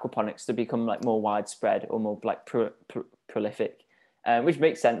wanted aquaponics to become like more widespread or more like prolific, which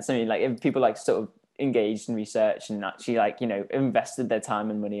makes sense. I mean, like if people like sort of engaged in research and actually like, you know, invested their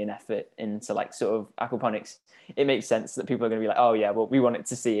time and money and effort into like sort of aquaponics, it makes sense that people are going to be like, oh yeah, well we wanted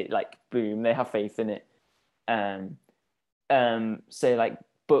to see it like boom. They have faith in it. So like,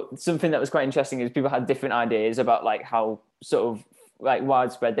 but something that was quite interesting is people had different ideas about like how sort of like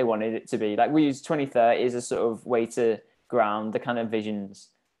widespread they wanted it to be. Like we use 2030 as a sort of way to ground the kind of visions.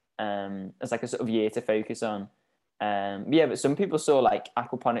 as like a sort of year to focus on. Yeah, but some people saw like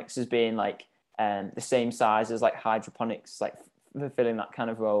aquaponics as being like the same size as like hydroponics, like fulfilling that kind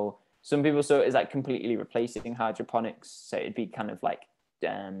of role. Some people saw it as like completely replacing hydroponics, so it'd be kind of like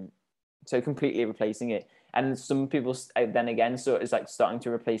so completely replacing it. And some people then again saw it as like starting to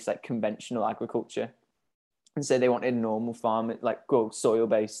replace like conventional agriculture, and so they wanted normal farm like soil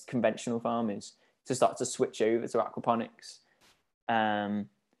based conventional farmers to start to switch over to aquaponics. And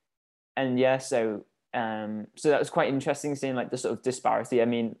yeah, so that was quite interesting seeing like the sort of disparity. I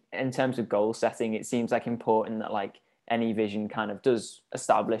mean, in terms of goal setting, it seems like important that like any vision kind of does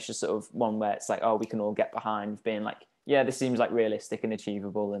establish a sort of one where it's like, oh, we can all get behind being like, yeah, this seems like realistic and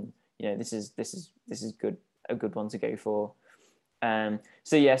achievable, and you know, this is good, a good one to go for.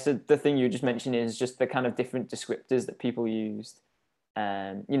 So yeah, so the thing you just mentioned is just the kind of different descriptors that people used.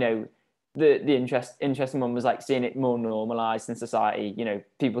 You know, the interesting one was like seeing it more normalized in society. You know,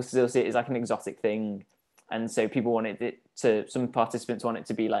 people still see it as like an exotic thing, and so people wanted it to. Some participants want it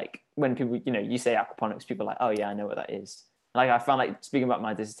to be like when people, you know, you say aquaponics, people are like, oh yeah, I know what that is. Like I found like speaking about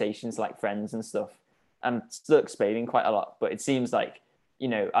my dissertations to like friends and stuff, I'm still explaining quite a lot, but it seems like, you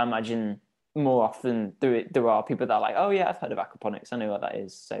know, I imagine more often there are people that are like, oh yeah, I've heard of aquaponics, I know what that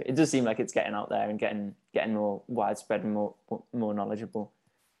is. So it does seem like it's getting out there and getting more widespread and more knowledgeable.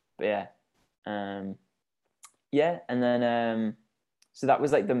 But yeah, yeah, and then so that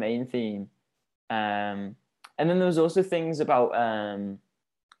was like the main theme, and then there was also things about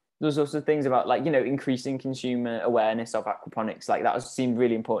like, you know, increasing consumer awareness of aquaponics. Like that seemed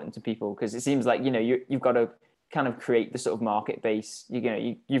really important to people because it seems like, you know, you've got to kind of create the sort of market base.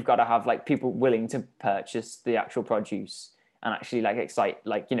 You've got to have like people willing to purchase the actual produce and actually like excite,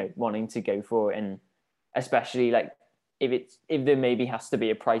 like, you know, wanting to go for it. And especially like if there maybe has to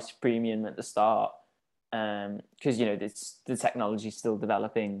be a price premium at the start, because you know the technology is still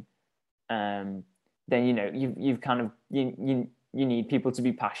developing, then you know you've kind of you need people to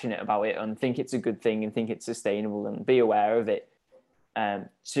be passionate about it and think it's a good thing and think it's sustainable and be aware of it,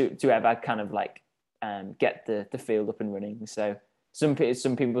 to ever kind of like get the field up and running. So some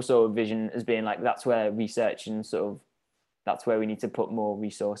people saw vision as being like that's where research and sort of that's where we need to put more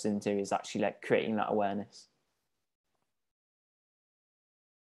resource into, is actually like creating that awareness.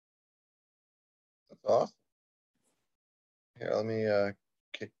 That's awesome. Here, let me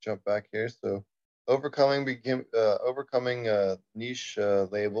jump back here. So, overcoming niche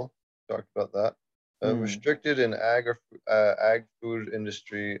label. Talked about that. Restricted in ag food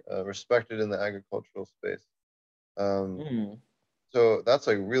industry, respected in the agricultural space. So that's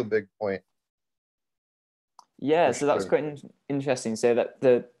a real big point. Yeah, so that was quite interesting. So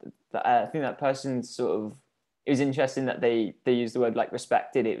that I think that person sort of, it was interesting that they used the word like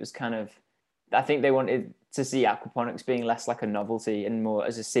respected. It was kind of, I think they wanted to see aquaponics being less like a novelty and more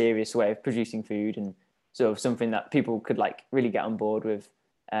as a serious way of producing food and sort of something that people could like really get on board with.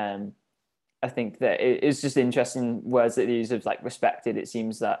 I think that it's just interesting words that they use of like respected. It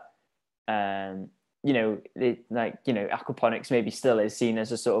seems that you know, like, you know, aquaponics maybe still is seen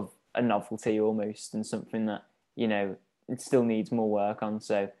as a sort of a novelty almost, and something that, you know, it still needs more work on.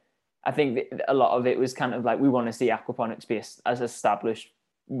 So I think a lot of it was kind of like, we want to see aquaponics be as established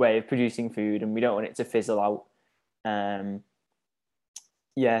way of producing food, and we don't want it to fizzle out.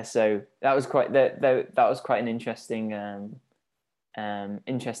 Yeah, so that was quite that was quite an interesting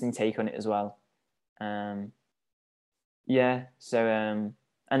interesting take on it as well. Yeah, so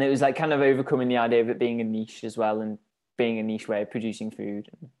and it was like kind of overcoming the idea of it being a niche as well, and being a niche way of producing food.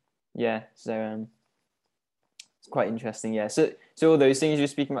 Yeah, so it's quite interesting. Yeah, so all those things you're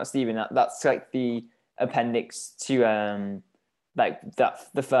speaking about, Stephen, that's like the appendix to like that,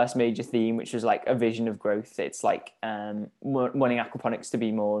 the first major theme, which was like a vision of growth. It's like wanting aquaponics to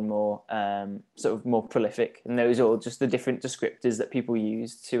be more and more sort of more prolific, and those are all just the different descriptors that people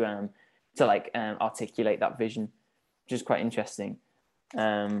use to like articulate that vision, which is quite interesting.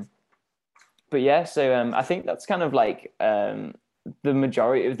 But yeah, so I think that's kind of like the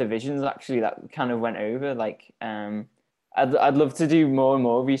majority of the visions actually that kind of went over. Like I'd love to do more and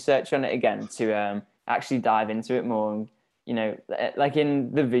more research on it again to actually dive into it more. And, you know, like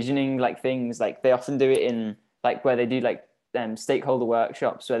in the visioning like things, like they often do it in like where they do like stakeholder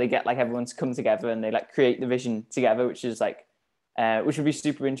workshops where they get like everyone to come together and they like create the vision together, which is like which would be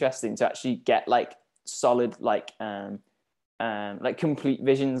super interesting to actually get like solid like complete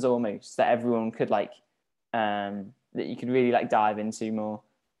visions almost that everyone could like that you could really like dive into more,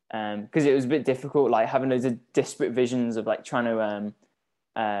 because it was a bit difficult like having loads of disparate visions of like trying to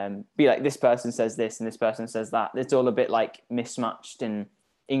be like, this person says this and this person says that. It's all a bit like mismatched and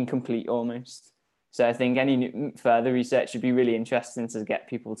incomplete almost. So I think any further research would be really interesting to get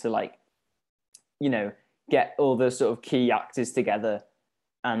people to like, get all the sort of key actors together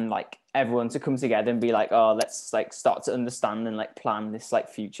and like everyone to come together and be like, oh, let's like start to understand and like plan this like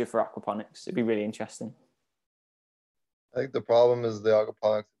future for aquaponics. It'd be really interesting. I think the problem is the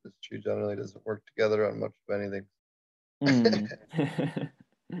aquaponics industry generally doesn't work together on much of anything.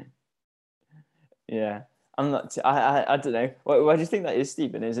 Yeah, I'm not. I don't know. Why do you think that is,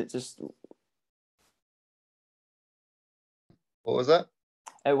 Stephen? Is it just What was that?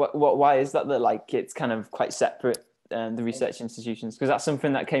 Why is that like it's kind of quite separate, the research institutions? Because that's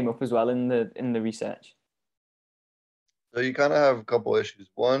something that came up as well in the research. So you kind of have a couple issues.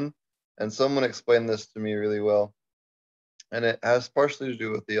 One, and someone explained this to me really well, and it has partially to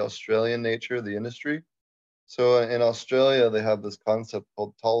do with the Australian nature of the industry. So in Australia, they have this concept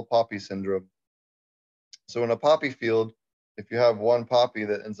called tall poppy syndrome. So in a poppy field, if you have one poppy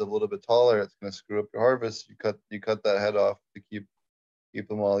that ends up a little bit taller, it's going to screw up your harvest. You cut that head off to keep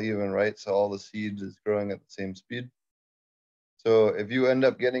them all even, right? So all the seed is growing at the same speed. So if you end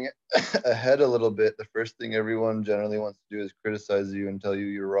up getting ahead a little bit, the first thing everyone generally wants to do is criticize you and tell you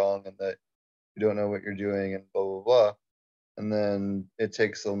you're wrong and that you don't know what you're doing and blah blah blah. And then it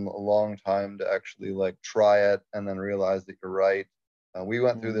takes them a long time to actually like try it and then realize that you're right. We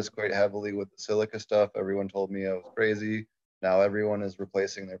went through this quite heavily with the silica stuff. Everyone told me I was crazy. Now everyone is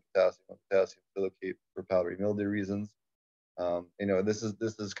replacing their potassium with potassium silicate for powdery mildew reasons. This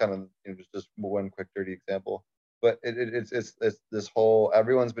is kind of just one quick dirty example, but it's this whole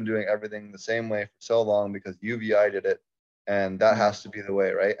everyone's been doing everything the same way for so long because UVI did it, and that has to be the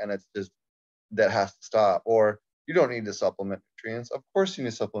way, right? And it's just that has to stop. Or you don't need to supplement nutrients. Of course you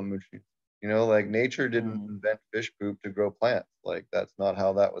need to supplement nutrients. Like nature didn't invent fish poop to grow plants. Like that's not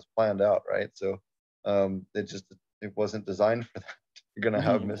how that was planned out, right? So it wasn't designed for that. You're gonna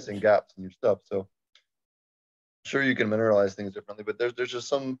have missing gaps in your stuff. So sure you can mineralize things differently, but there's just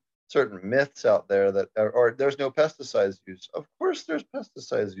some certain myths out there that or there's no pesticides used. Of course there's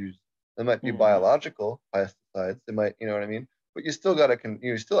pesticides used. They might be biological pesticides. They might, you know what I mean? But you still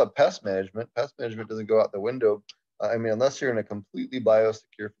you still have pest management. Pest management doesn't go out the window. I mean, unless you're in a completely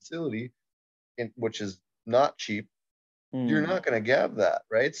biosecure facility, which is not cheap, you're not going to gab that,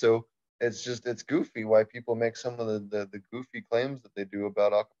 right? So it's goofy why people make some of the goofy claims that they do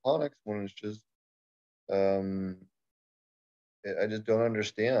about aquaponics when it's just I just don't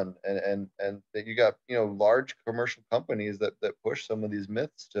understand, and that you got large commercial companies that push some of these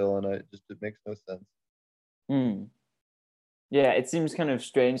myths still, and it makes no sense. Yeah, it seems kind of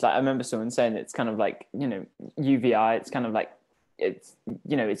strange. Like I remember someone saying it's kind of like UVI. It's kind of like it's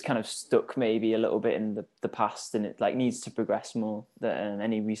kind of stuck maybe a little bit in the past, and it like needs to progress more than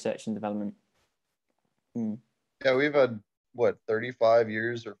any research and development. Yeah, we've had what 35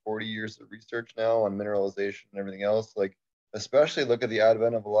 years or 40 years of research now on mineralization and everything else. Like especially look at the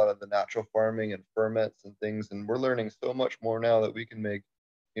advent of a lot of the natural farming and ferments and things, and we're learning so much more now that we can make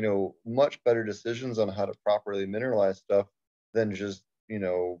much better decisions on how to properly mineralize stuff than just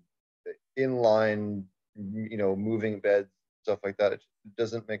inline moving beds, stuff like that. It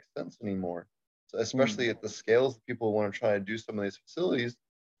doesn't make sense anymore. So especially at the scales that people want to try to do some of these facilities,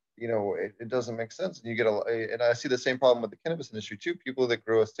 it doesn't make sense. And you get and I see the same problem with the cannabis industry too. People that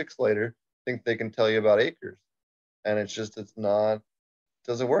grow a 6-lighter think they can tell you about acres, and it's not,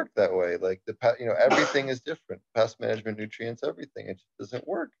 doesn't work that way. Like everything is different. Pest management, nutrients, everything. It just doesn't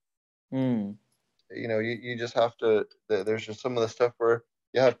work. You just have to. There's just some of the stuff where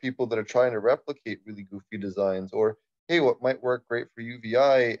you have people that are trying to replicate really goofy designs, or hey, what might work great for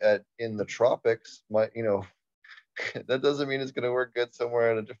UVI in the tropics might that doesn't mean it's going to work good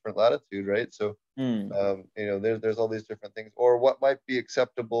somewhere at a different latitude, right? So there's all these different things, or what might be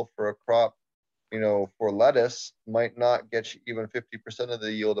acceptable for a crop for lettuce might not get you even 50% of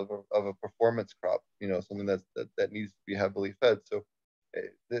the yield of a performance crop, something that needs to be heavily fed. So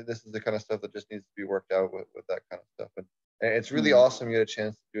this is the kind of stuff that just needs to be worked out with that kind of stuff. And it's really awesome you had a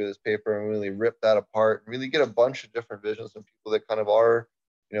chance to do this paper and really rip that apart and really get a bunch of different visions from people that kind of are,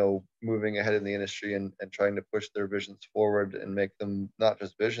 moving ahead in the industry and trying to push their visions forward and make them not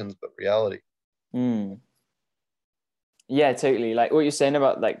just visions, but reality. Yeah, totally. Like what you're saying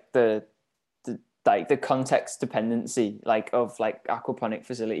about like the context dependency of aquaponic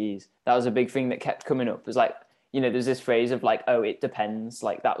facilities, that was a big thing that kept coming up. It's like there's this phrase of like, oh, it depends.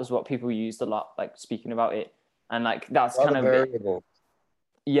 Like that was what people used a lot, like speaking about it, and like that's kind of variable.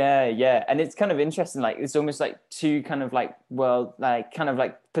 Yeah, and it's kind of interesting. Like it's almost like two kind of like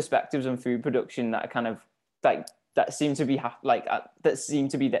perspectives on food production that are kind of like that seem to be that seem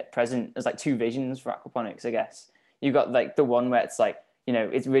to be that present as like two visions for aquaponics. I guess you got like the one where it's like you know,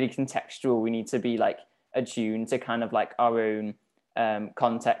 it's really contextual. We need to be like attuned to kind of like our own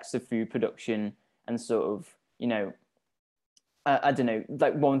context of food production and sort of, you know, I don't know,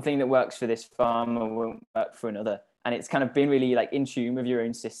 like one thing that works for this farmer won't work for another. And it's kind of been really like in tune with your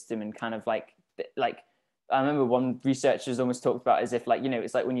own system and kind of like I remember one researcher's almost talked about as if like, you know,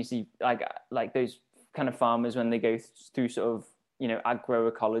 it's like when you see like those kind of farmers when they go through sort of, you know,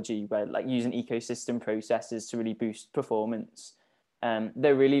 agroecology where like using ecosystem processes to really boost performance.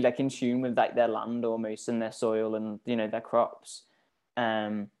 They're really like in tune with like their land almost and their soil and, you know, their crops.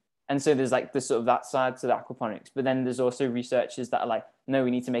 And so there's like the sort of that side to the aquaponics, but then there's also researchers that are like, no,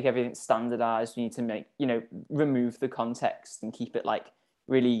 we need to make everything standardized. We need to make, you know, remove the context and keep it like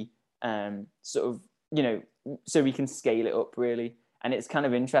really sort of, you know, so we can scale it up really. And it's kind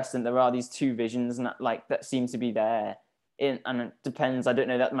of interesting. There are these two visions and that seem to be there. And it depends. I don't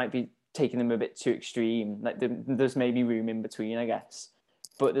know. That might be taking them a bit too extreme. Like there's maybe room in between, I guess.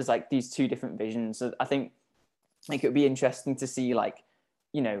 But there's like these two different visions. So I think like it would be interesting to see like,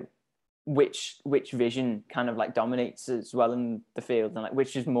 you know, which vision kind of like dominates as well in the field and like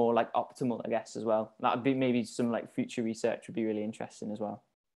which is more like optimal, I guess, as well. That would be maybe some like future research would be really interesting as well.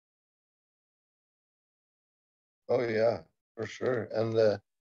 Oh yeah, for sure. And the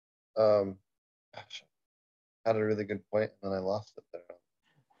gosh, I had a really good point and then I lost it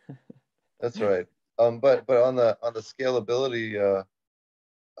there. That's right. But on the scalability,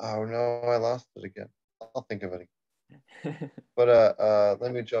 oh no, I lost it again. I'll think of it again. But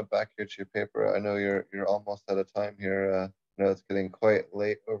let me jump back here to your paper. I know you're almost out of time here. I know it's getting quite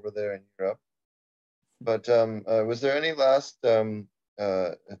late over there in Europe. But was there any last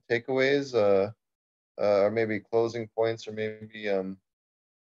takeaways, or maybe closing points, or maybe you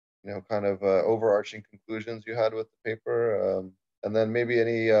know, kind of overarching conclusions you had with the paper, and then maybe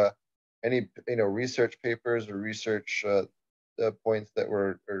any you know research papers or research points that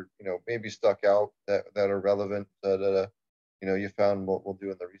were or you know maybe stuck out that are relevant that you know you found what we'll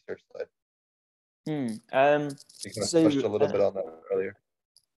do in the research side. You kind of touched So a little bit on that earlier.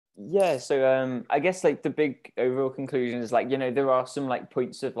 yeah, so I guess like the big overall conclusion is like, you know, there are some like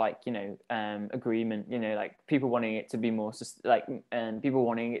points of like, you know, agreement, you know, like people wanting it to be more like people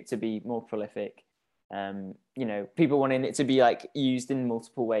wanting it to be more prolific, you know, people wanting it to be like used in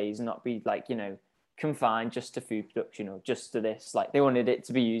multiple ways and not be like, you know, confined just to food production or just to this. Like they wanted it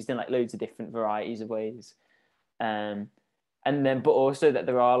to be used in like loads of different varieties of ways. Um and then but also that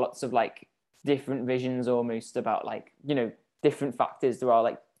there are lots of like different visions almost about like, you know, different factors. There are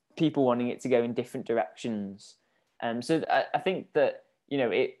like people wanting it to go in different directions. So I think that, you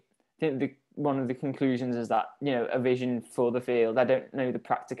know, one of the conclusions is that, you know, a vision for the field, I don't know the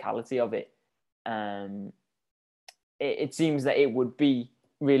practicality of it. It seems that it would be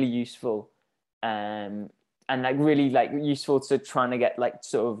really useful, and like really like useful to trying to get like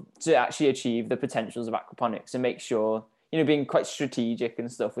sort of to actually achieve the potentials of aquaponics and make sure, you know, being quite strategic and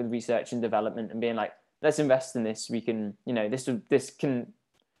stuff with research and development and being like, let's invest in this. We can, you know, this is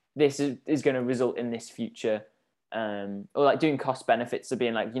going to result in this future, or like doing cost benefits of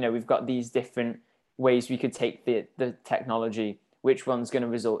being like, you know, we've got these different ways we could take the technology, which one's going to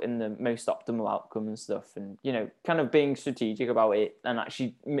result in the most optimal outcome and stuff, and you know, kind of being strategic about it and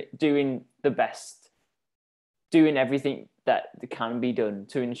actually doing the best, doing everything that can be done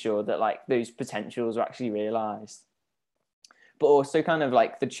to ensure that like those potentials are actually realized. But also kind of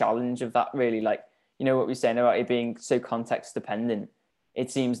like the challenge of that really, like, you know, what we're saying about it being so context dependent.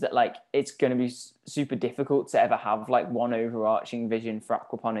 It seems that like it's going to be super difficult to ever have like one overarching vision for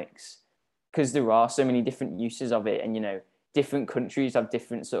aquaponics because there are so many different uses of it, and you know, different countries have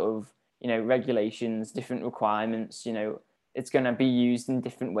different sort of, you know, regulations, different requirements. You know, it's going to be used in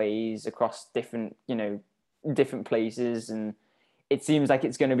different ways across different, you know, different places, and it seems like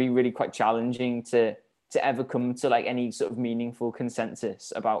it's going to be really quite challenging to ever come to like any sort of meaningful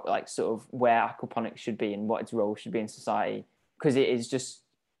consensus about like sort of where aquaponics should be and what its role should be in society, because it is just,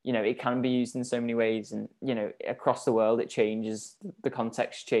 you know, it can be used in so many ways, and you know, across the world it changes, the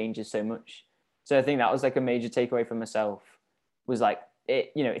context changes so much. So I think that was like a major takeaway for myself, was like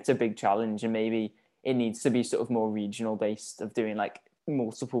it, you know, it's a big challenge and maybe it needs to be sort of more regional based, of doing like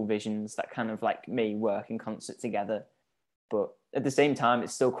multiple visions that kind of like may work in concert together. But at the same time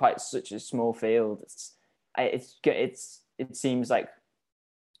it's still quite such a small field. It seems like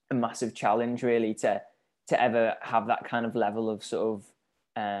a massive challenge really to ever have that kind of level of sort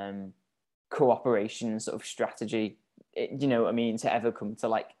of cooperation sort of strategy, you know what I mean, to ever come to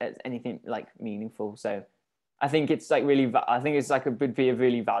like anything like meaningful. So I think it's like really, I think it's like would be a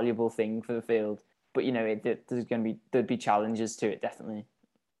really valuable thing for the field, but you know, there'd be challenges to it, definitely.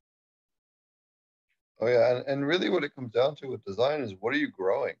 Oh yeah, and really what it comes down to with design is what are you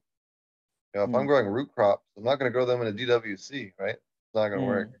growing? If I'm Mm. growing root crops, I'm not going to grow them in a DWC, right? It's not going to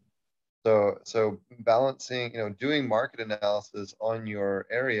work. Mm. So balancing, doing market analysis on your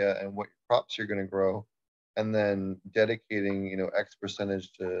area and what crops you're going to grow, and then dedicating, X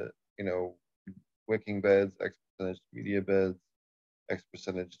percentage to, wicking beds, X percentage to media beds, X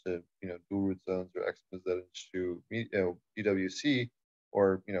percentage to, dual root zones, or X percentage to, DWC,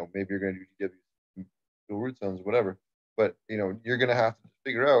 or, maybe you're going to do DWC dual root zones, whatever. But, you're going to have to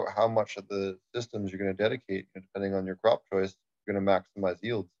figure out how much of the systems you're going to dedicate, depending on your crop choice, you're going to maximize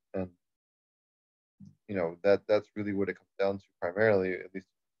yields. And that's really what it comes down to primarily, at least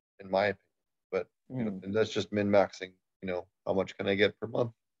in my opinion. But Mm. and that's just min maxing. How much can I get per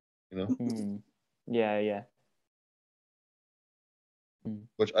month? Mm. Yeah, yeah. Mm.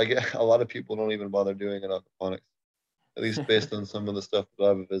 Which I get a lot of people don't even bother doing in aquaponics, at least based on some of the stuff that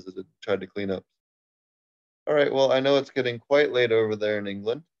I've visited, tried to clean up. All right, well, I know it's getting quite late over there in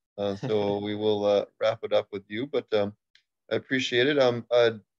England, so we will wrap it up with you. But I appreciate it.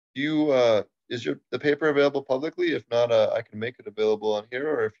 Do you is the paper available publicly? If not, I can make it available on here,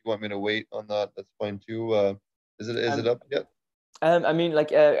 or if you want me to wait on that, that's fine too. Is it Um, up yet? I mean,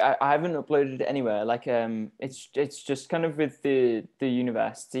 like, I haven't uploaded it anywhere. Like, it's just kind of with the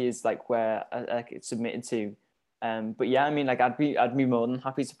university is like where like it's submitted to. But yeah, I mean, like, I'd be more than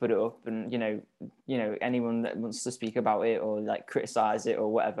happy to put it up, and anyone that wants to speak about it or like criticize it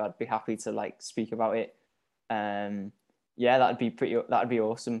or whatever, I'd be happy to like speak about it. Um, yeah, that'd be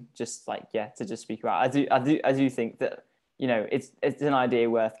awesome. Just like, yeah, to just speak about it. I do think that it's an idea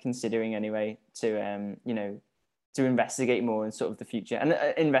worth considering anyway to investigate more in sort of the future and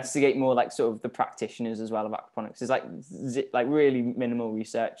investigate more like sort of the practitioners as well of aquaponics. It's like really minimal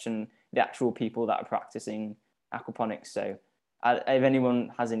research and the actual people that are practicing aquaponics. So if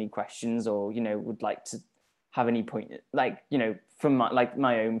anyone has any questions or would like to have any point, like from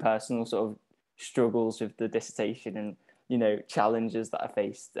my own personal sort of struggles with the dissertation and challenges that I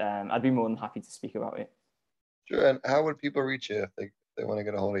faced, I'd be more than happy to speak about it. Sure. And how would people reach you if they want to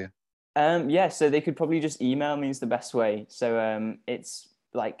get a hold of you? Yeah, so they could probably just email me is the best way. So it's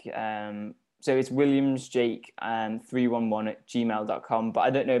like so it's williamsjake 311 at gmail.com. But I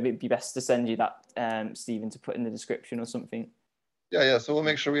don't know if it'd be best to send you that, Stephen, to put in the description or something. Yeah, yeah. So we'll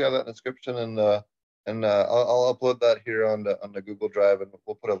make sure we have that in the description, and I'll upload that here on the Google Drive, and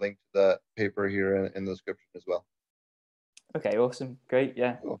we'll put a link to that paper here in the description as well. Okay, awesome. Great,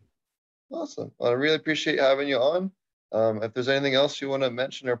 yeah. Cool. Awesome. Well, I really appreciate having you on. If there's anything else you want to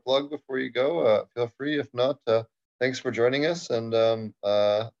mention or plug before you go, feel free. If not, thanks for joining us, and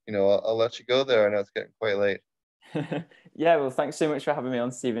I'll let you go there. I know it's getting quite late. Yeah, well, thanks so much for having me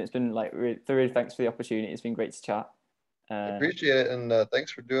on, Stephen. It's been like really thanks for the opportunity. It's been great to chat. I Uh, appreciate it, and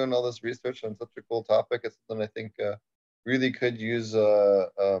thanks for doing all this research on such a cool topic. It's something I think really could use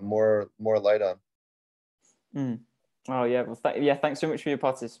more light on. mm. Oh yeah, well, yeah, thanks so much for your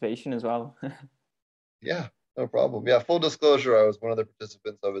participation as well. Yeah, no problem. Yeah, full disclosure, I was one of the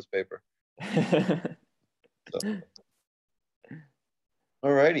participants of his paper. So,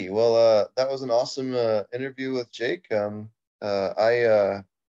 alrighty. Well, that was an awesome interview with Jake. You're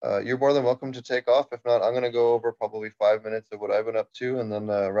more than welcome to take off. If not, I'm going to go over probably 5 minutes of what I've been up to, and then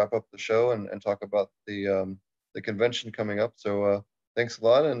wrap up the show and talk about the convention coming up. So, thanks a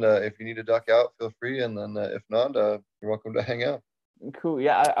lot. And if you need to duck out, feel free. And then if not, you're welcome to hang out. Cool.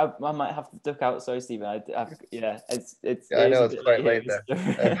 Yeah, I might have to duck out. Sorry, Stephen. Yeah, it Yeah, I is know a it's bit quite late late here.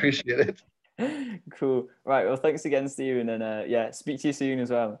 there. I appreciate it. Cool. Right. Well, thanks again, Stephen, and yeah, speak to you soon as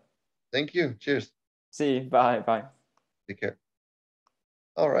well. Thank you. Cheers. See you. Bye. Bye. Take care.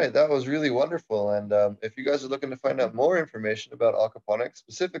 All right, that was really wonderful. And if you guys are looking to find out more information about aquaponics,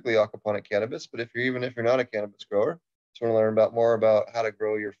 specifically aquaponic cannabis, but if you're not a cannabis grower, just want to learn more about how to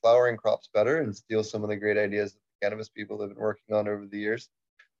grow your flowering crops better and steal some of the great ideas that the cannabis people have been working on over the years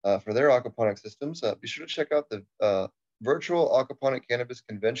for their aquaponic systems, be sure to check out the virtual aquaponic cannabis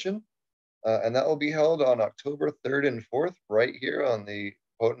convention, and that will be held on October 3rd and 4th, right here on the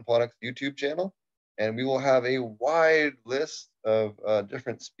Potent Ponics YouTube channel. And we will have a wide list of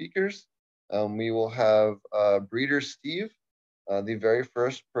different speakers. We will have Breeder Steve, the very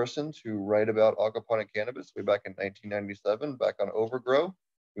first person to write about aquaponic cannabis way back in 1997, back on Overgrow.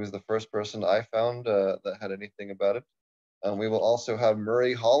 He was the first person I found that had anything about it. We will also have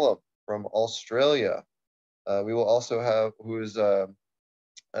Murray Hollum from Australia. We will also have who's done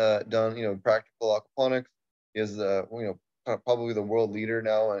practical aquaponics. He is probably the world leader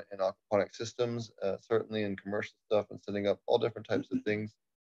now in aquaponic systems, certainly in commercial stuff and setting up all different types of things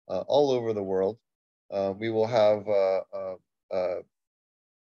all over the world. We will have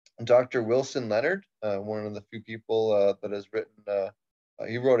Dr. Wilson Leonard, one of the few people that has written.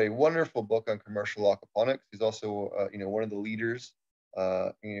 He wrote a wonderful book on commercial aquaponics. He's also, one of the leaders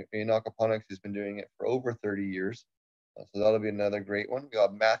in aquaponics. He's been doing it for over 30 years. So that'll be another great one. We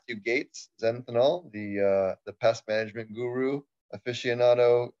got Matthew Gates, Zenthanol, the pest management guru,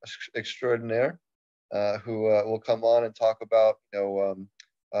 aficionado extraordinaire, who will come on and talk about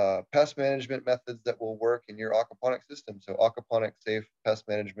pest management methods that will work in your aquaponic system. So aquaponic safe pest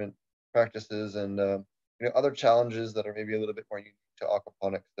management practices and other challenges that are maybe a little bit more unique to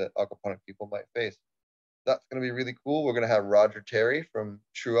aquaponics that aquaponic people might face. That's going to be really cool. We're going to have Roger Terry from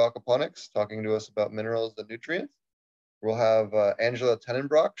True Aquaponics talking to us about minerals and nutrients. We'll have Angela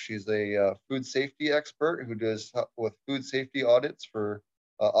Tenenbrock. She's a food safety expert who does with food safety audits for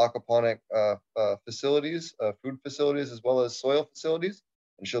aquaponic facilities, food facilities, as well as soil facilities.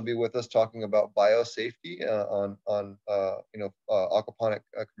 And she'll be with us talking about biosafety on aquaponic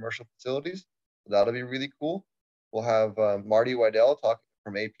commercial facilities. So that'll be really cool. We'll have Marty Weidel talking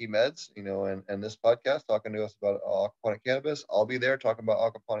from AP Meds, and this podcast talking to us about aquaponic cannabis. I'll be there talking about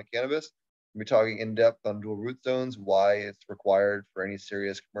aquaponic cannabis. We'll be talking in depth on dual root zones, why it's required for any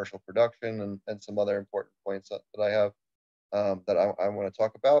serious commercial production, and some other important points that I have that I want to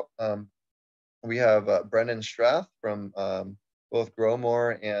talk about. We have Brendan Strath from both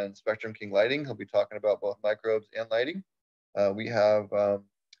Growmore and Spectrum King Lighting. He'll be talking about both microbes and lighting. We have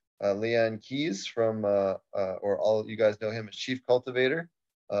Leanne Keys from, or all you guys know him as Chief Cultivator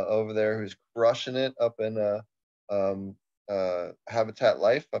over there, who's crushing it up in Habitat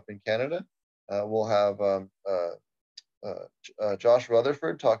Life up in Canada. We'll have Josh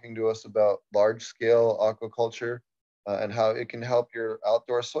Rutherford talking to us about large-scale aquaculture and how it can help your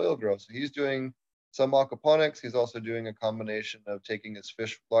outdoor soil grow. So he's doing some aquaponics. He's also doing a combination of taking his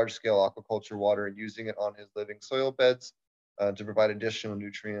large-scale aquaculture water and using it on his living soil beds to provide additional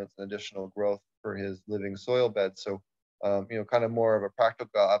nutrients and additional growth for his living soil beds. So, kind of more of a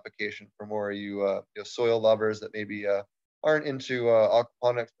practical application for more you soil lovers that maybe aren't into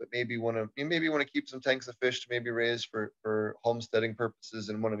aquaponics, but maybe want to keep some tanks of fish to maybe raise for homesteading purposes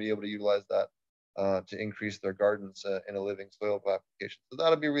and want to be able to utilize that to increase their gardens in a living soil application. So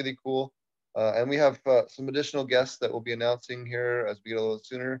that'll be really cool. And we have some additional guests that we'll be announcing here as we get a little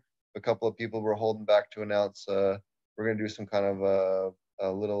sooner. A couple of people we're holding back to announce. We're going to do some kind of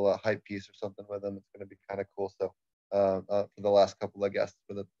a little hype piece or something with them. It's going to be kind of cool. So for the last couple of guests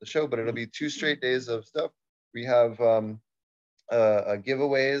for the show, but it'll be 2 straight days of stuff. We have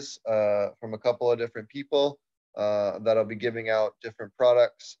giveaways from a couple of different people that'll be giving out different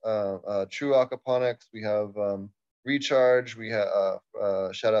products. True Aquaponics, we have Recharge, we have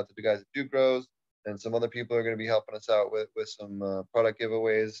shout out to the guys at Duke Grows, and some other people are going to be helping us out with some product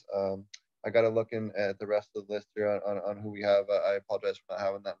giveaways. I got to look in at the rest of the list here on who we have. I apologize for not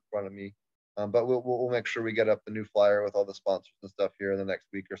having that in front of me. But we'll make sure we get up the new flyer with all the sponsors and stuff here in the next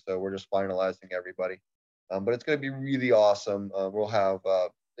week or so. We're just finalizing everybody. But it's going to be really awesome. We'll have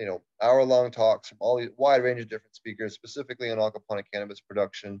hour-long talks from all the wide range of different speakers, specifically on aquaponic cannabis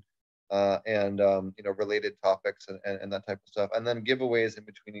production and related topics and that type of stuff. And then giveaways in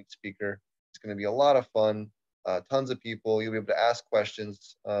between each speaker. It's going to be a lot of fun. Tons of people. You'll be able to ask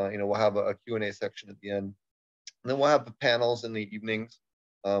questions. We'll have a Q&A section at the end. And then we'll have the panels in the evenings.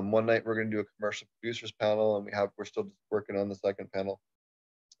 One night we're going to do a commercial producers panel, and we're still just working on the second panel.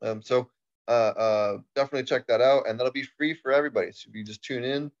 So definitely check that out, and that'll be free for everybody. So if you just tune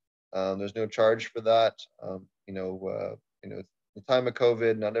in, there's no charge for that. It's the time of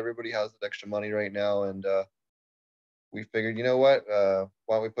COVID. Not everybody has that extra money right now, and we figured, why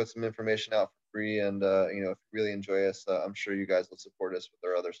don't we put some information out for free? And if you really enjoy us, I'm sure you guys will support us with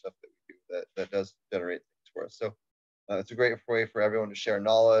our other stuff that we do that does generate things for us. So it's a great way for everyone to share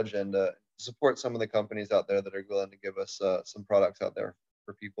knowledge and support some of the companies out there that are willing to give us some products out there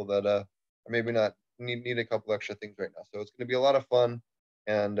for people that maybe not need a couple extra things right now. So it's going to be a lot of fun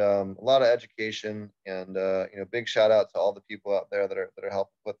and a lot of education, and big shout out to all the people out there that are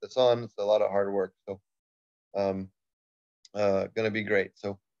helping put this on. It's a lot of hard work. So going to be great.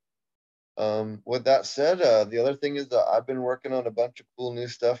 So with that said, the other thing is that I've been working on a bunch of cool new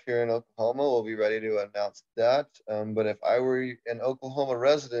stuff here in Oklahoma. We'll be ready to announce that. But if I were an Oklahoma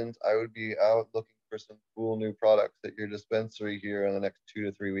resident, I would be out looking for some cool new products at your dispensary here in the next 2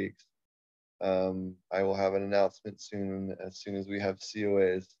 to 3 weeks. I will have an announcement soon as we have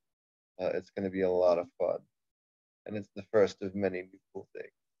COAs. It's going to be a lot of fun, and it's the first of many new cool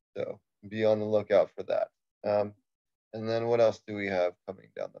things. So be on the lookout for that. And then what else do we have coming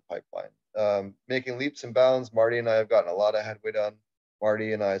down the pipeline? Making leaps and bounds. Marty and I have gotten a lot of headway done.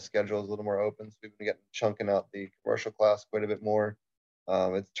 Marty and I's schedule is a little more open, so we've been chunking out the commercial class quite a bit more.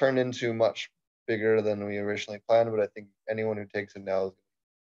 It's turned into much bigger than we originally planned, but I think anyone who takes it now is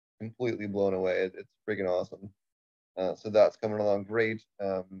completely blown away. It's freaking awesome. So that's coming along great.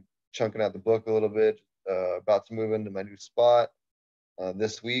 Chunking out the book a little bit. About to move into my new spot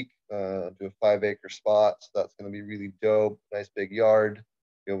this week. To a 5-acre spot, so that's going to be really dope. Nice big yard.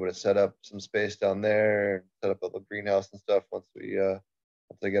 Be able to set up some space down there, set up a little greenhouse and stuff once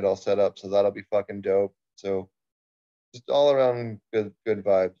they get all set up. So that'll be fucking dope. So just all around good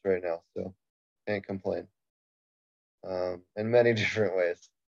vibes right now. So can't complain. In many different ways,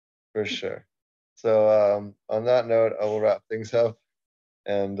 for sure. So on that note, I will wrap things up.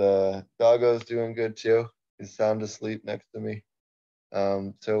 And Doggo's doing good too. He's sound asleep next to me.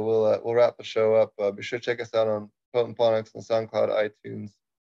 So we'll wrap the show up. Be sure to check us out on Potent Phonics and SoundCloud, iTunes,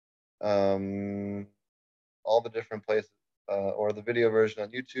 all the different places, or the video version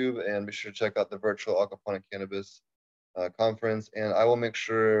on YouTube. And be sure to check out the virtual Aquaponic Cannabis conference. And I will make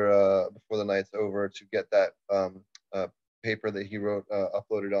sure before the night's over to get that paper that he wrote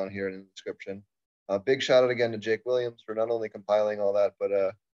uploaded on here in the description. Big shout out again to Jake Williams for not only compiling all that, but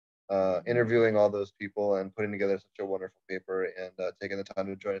interviewing all those people and putting together such a wonderful paper and taking the time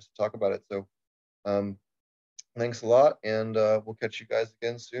to join us to talk about it. So thanks a lot, and we'll catch you guys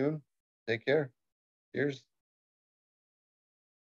again soon. Take care. Cheers.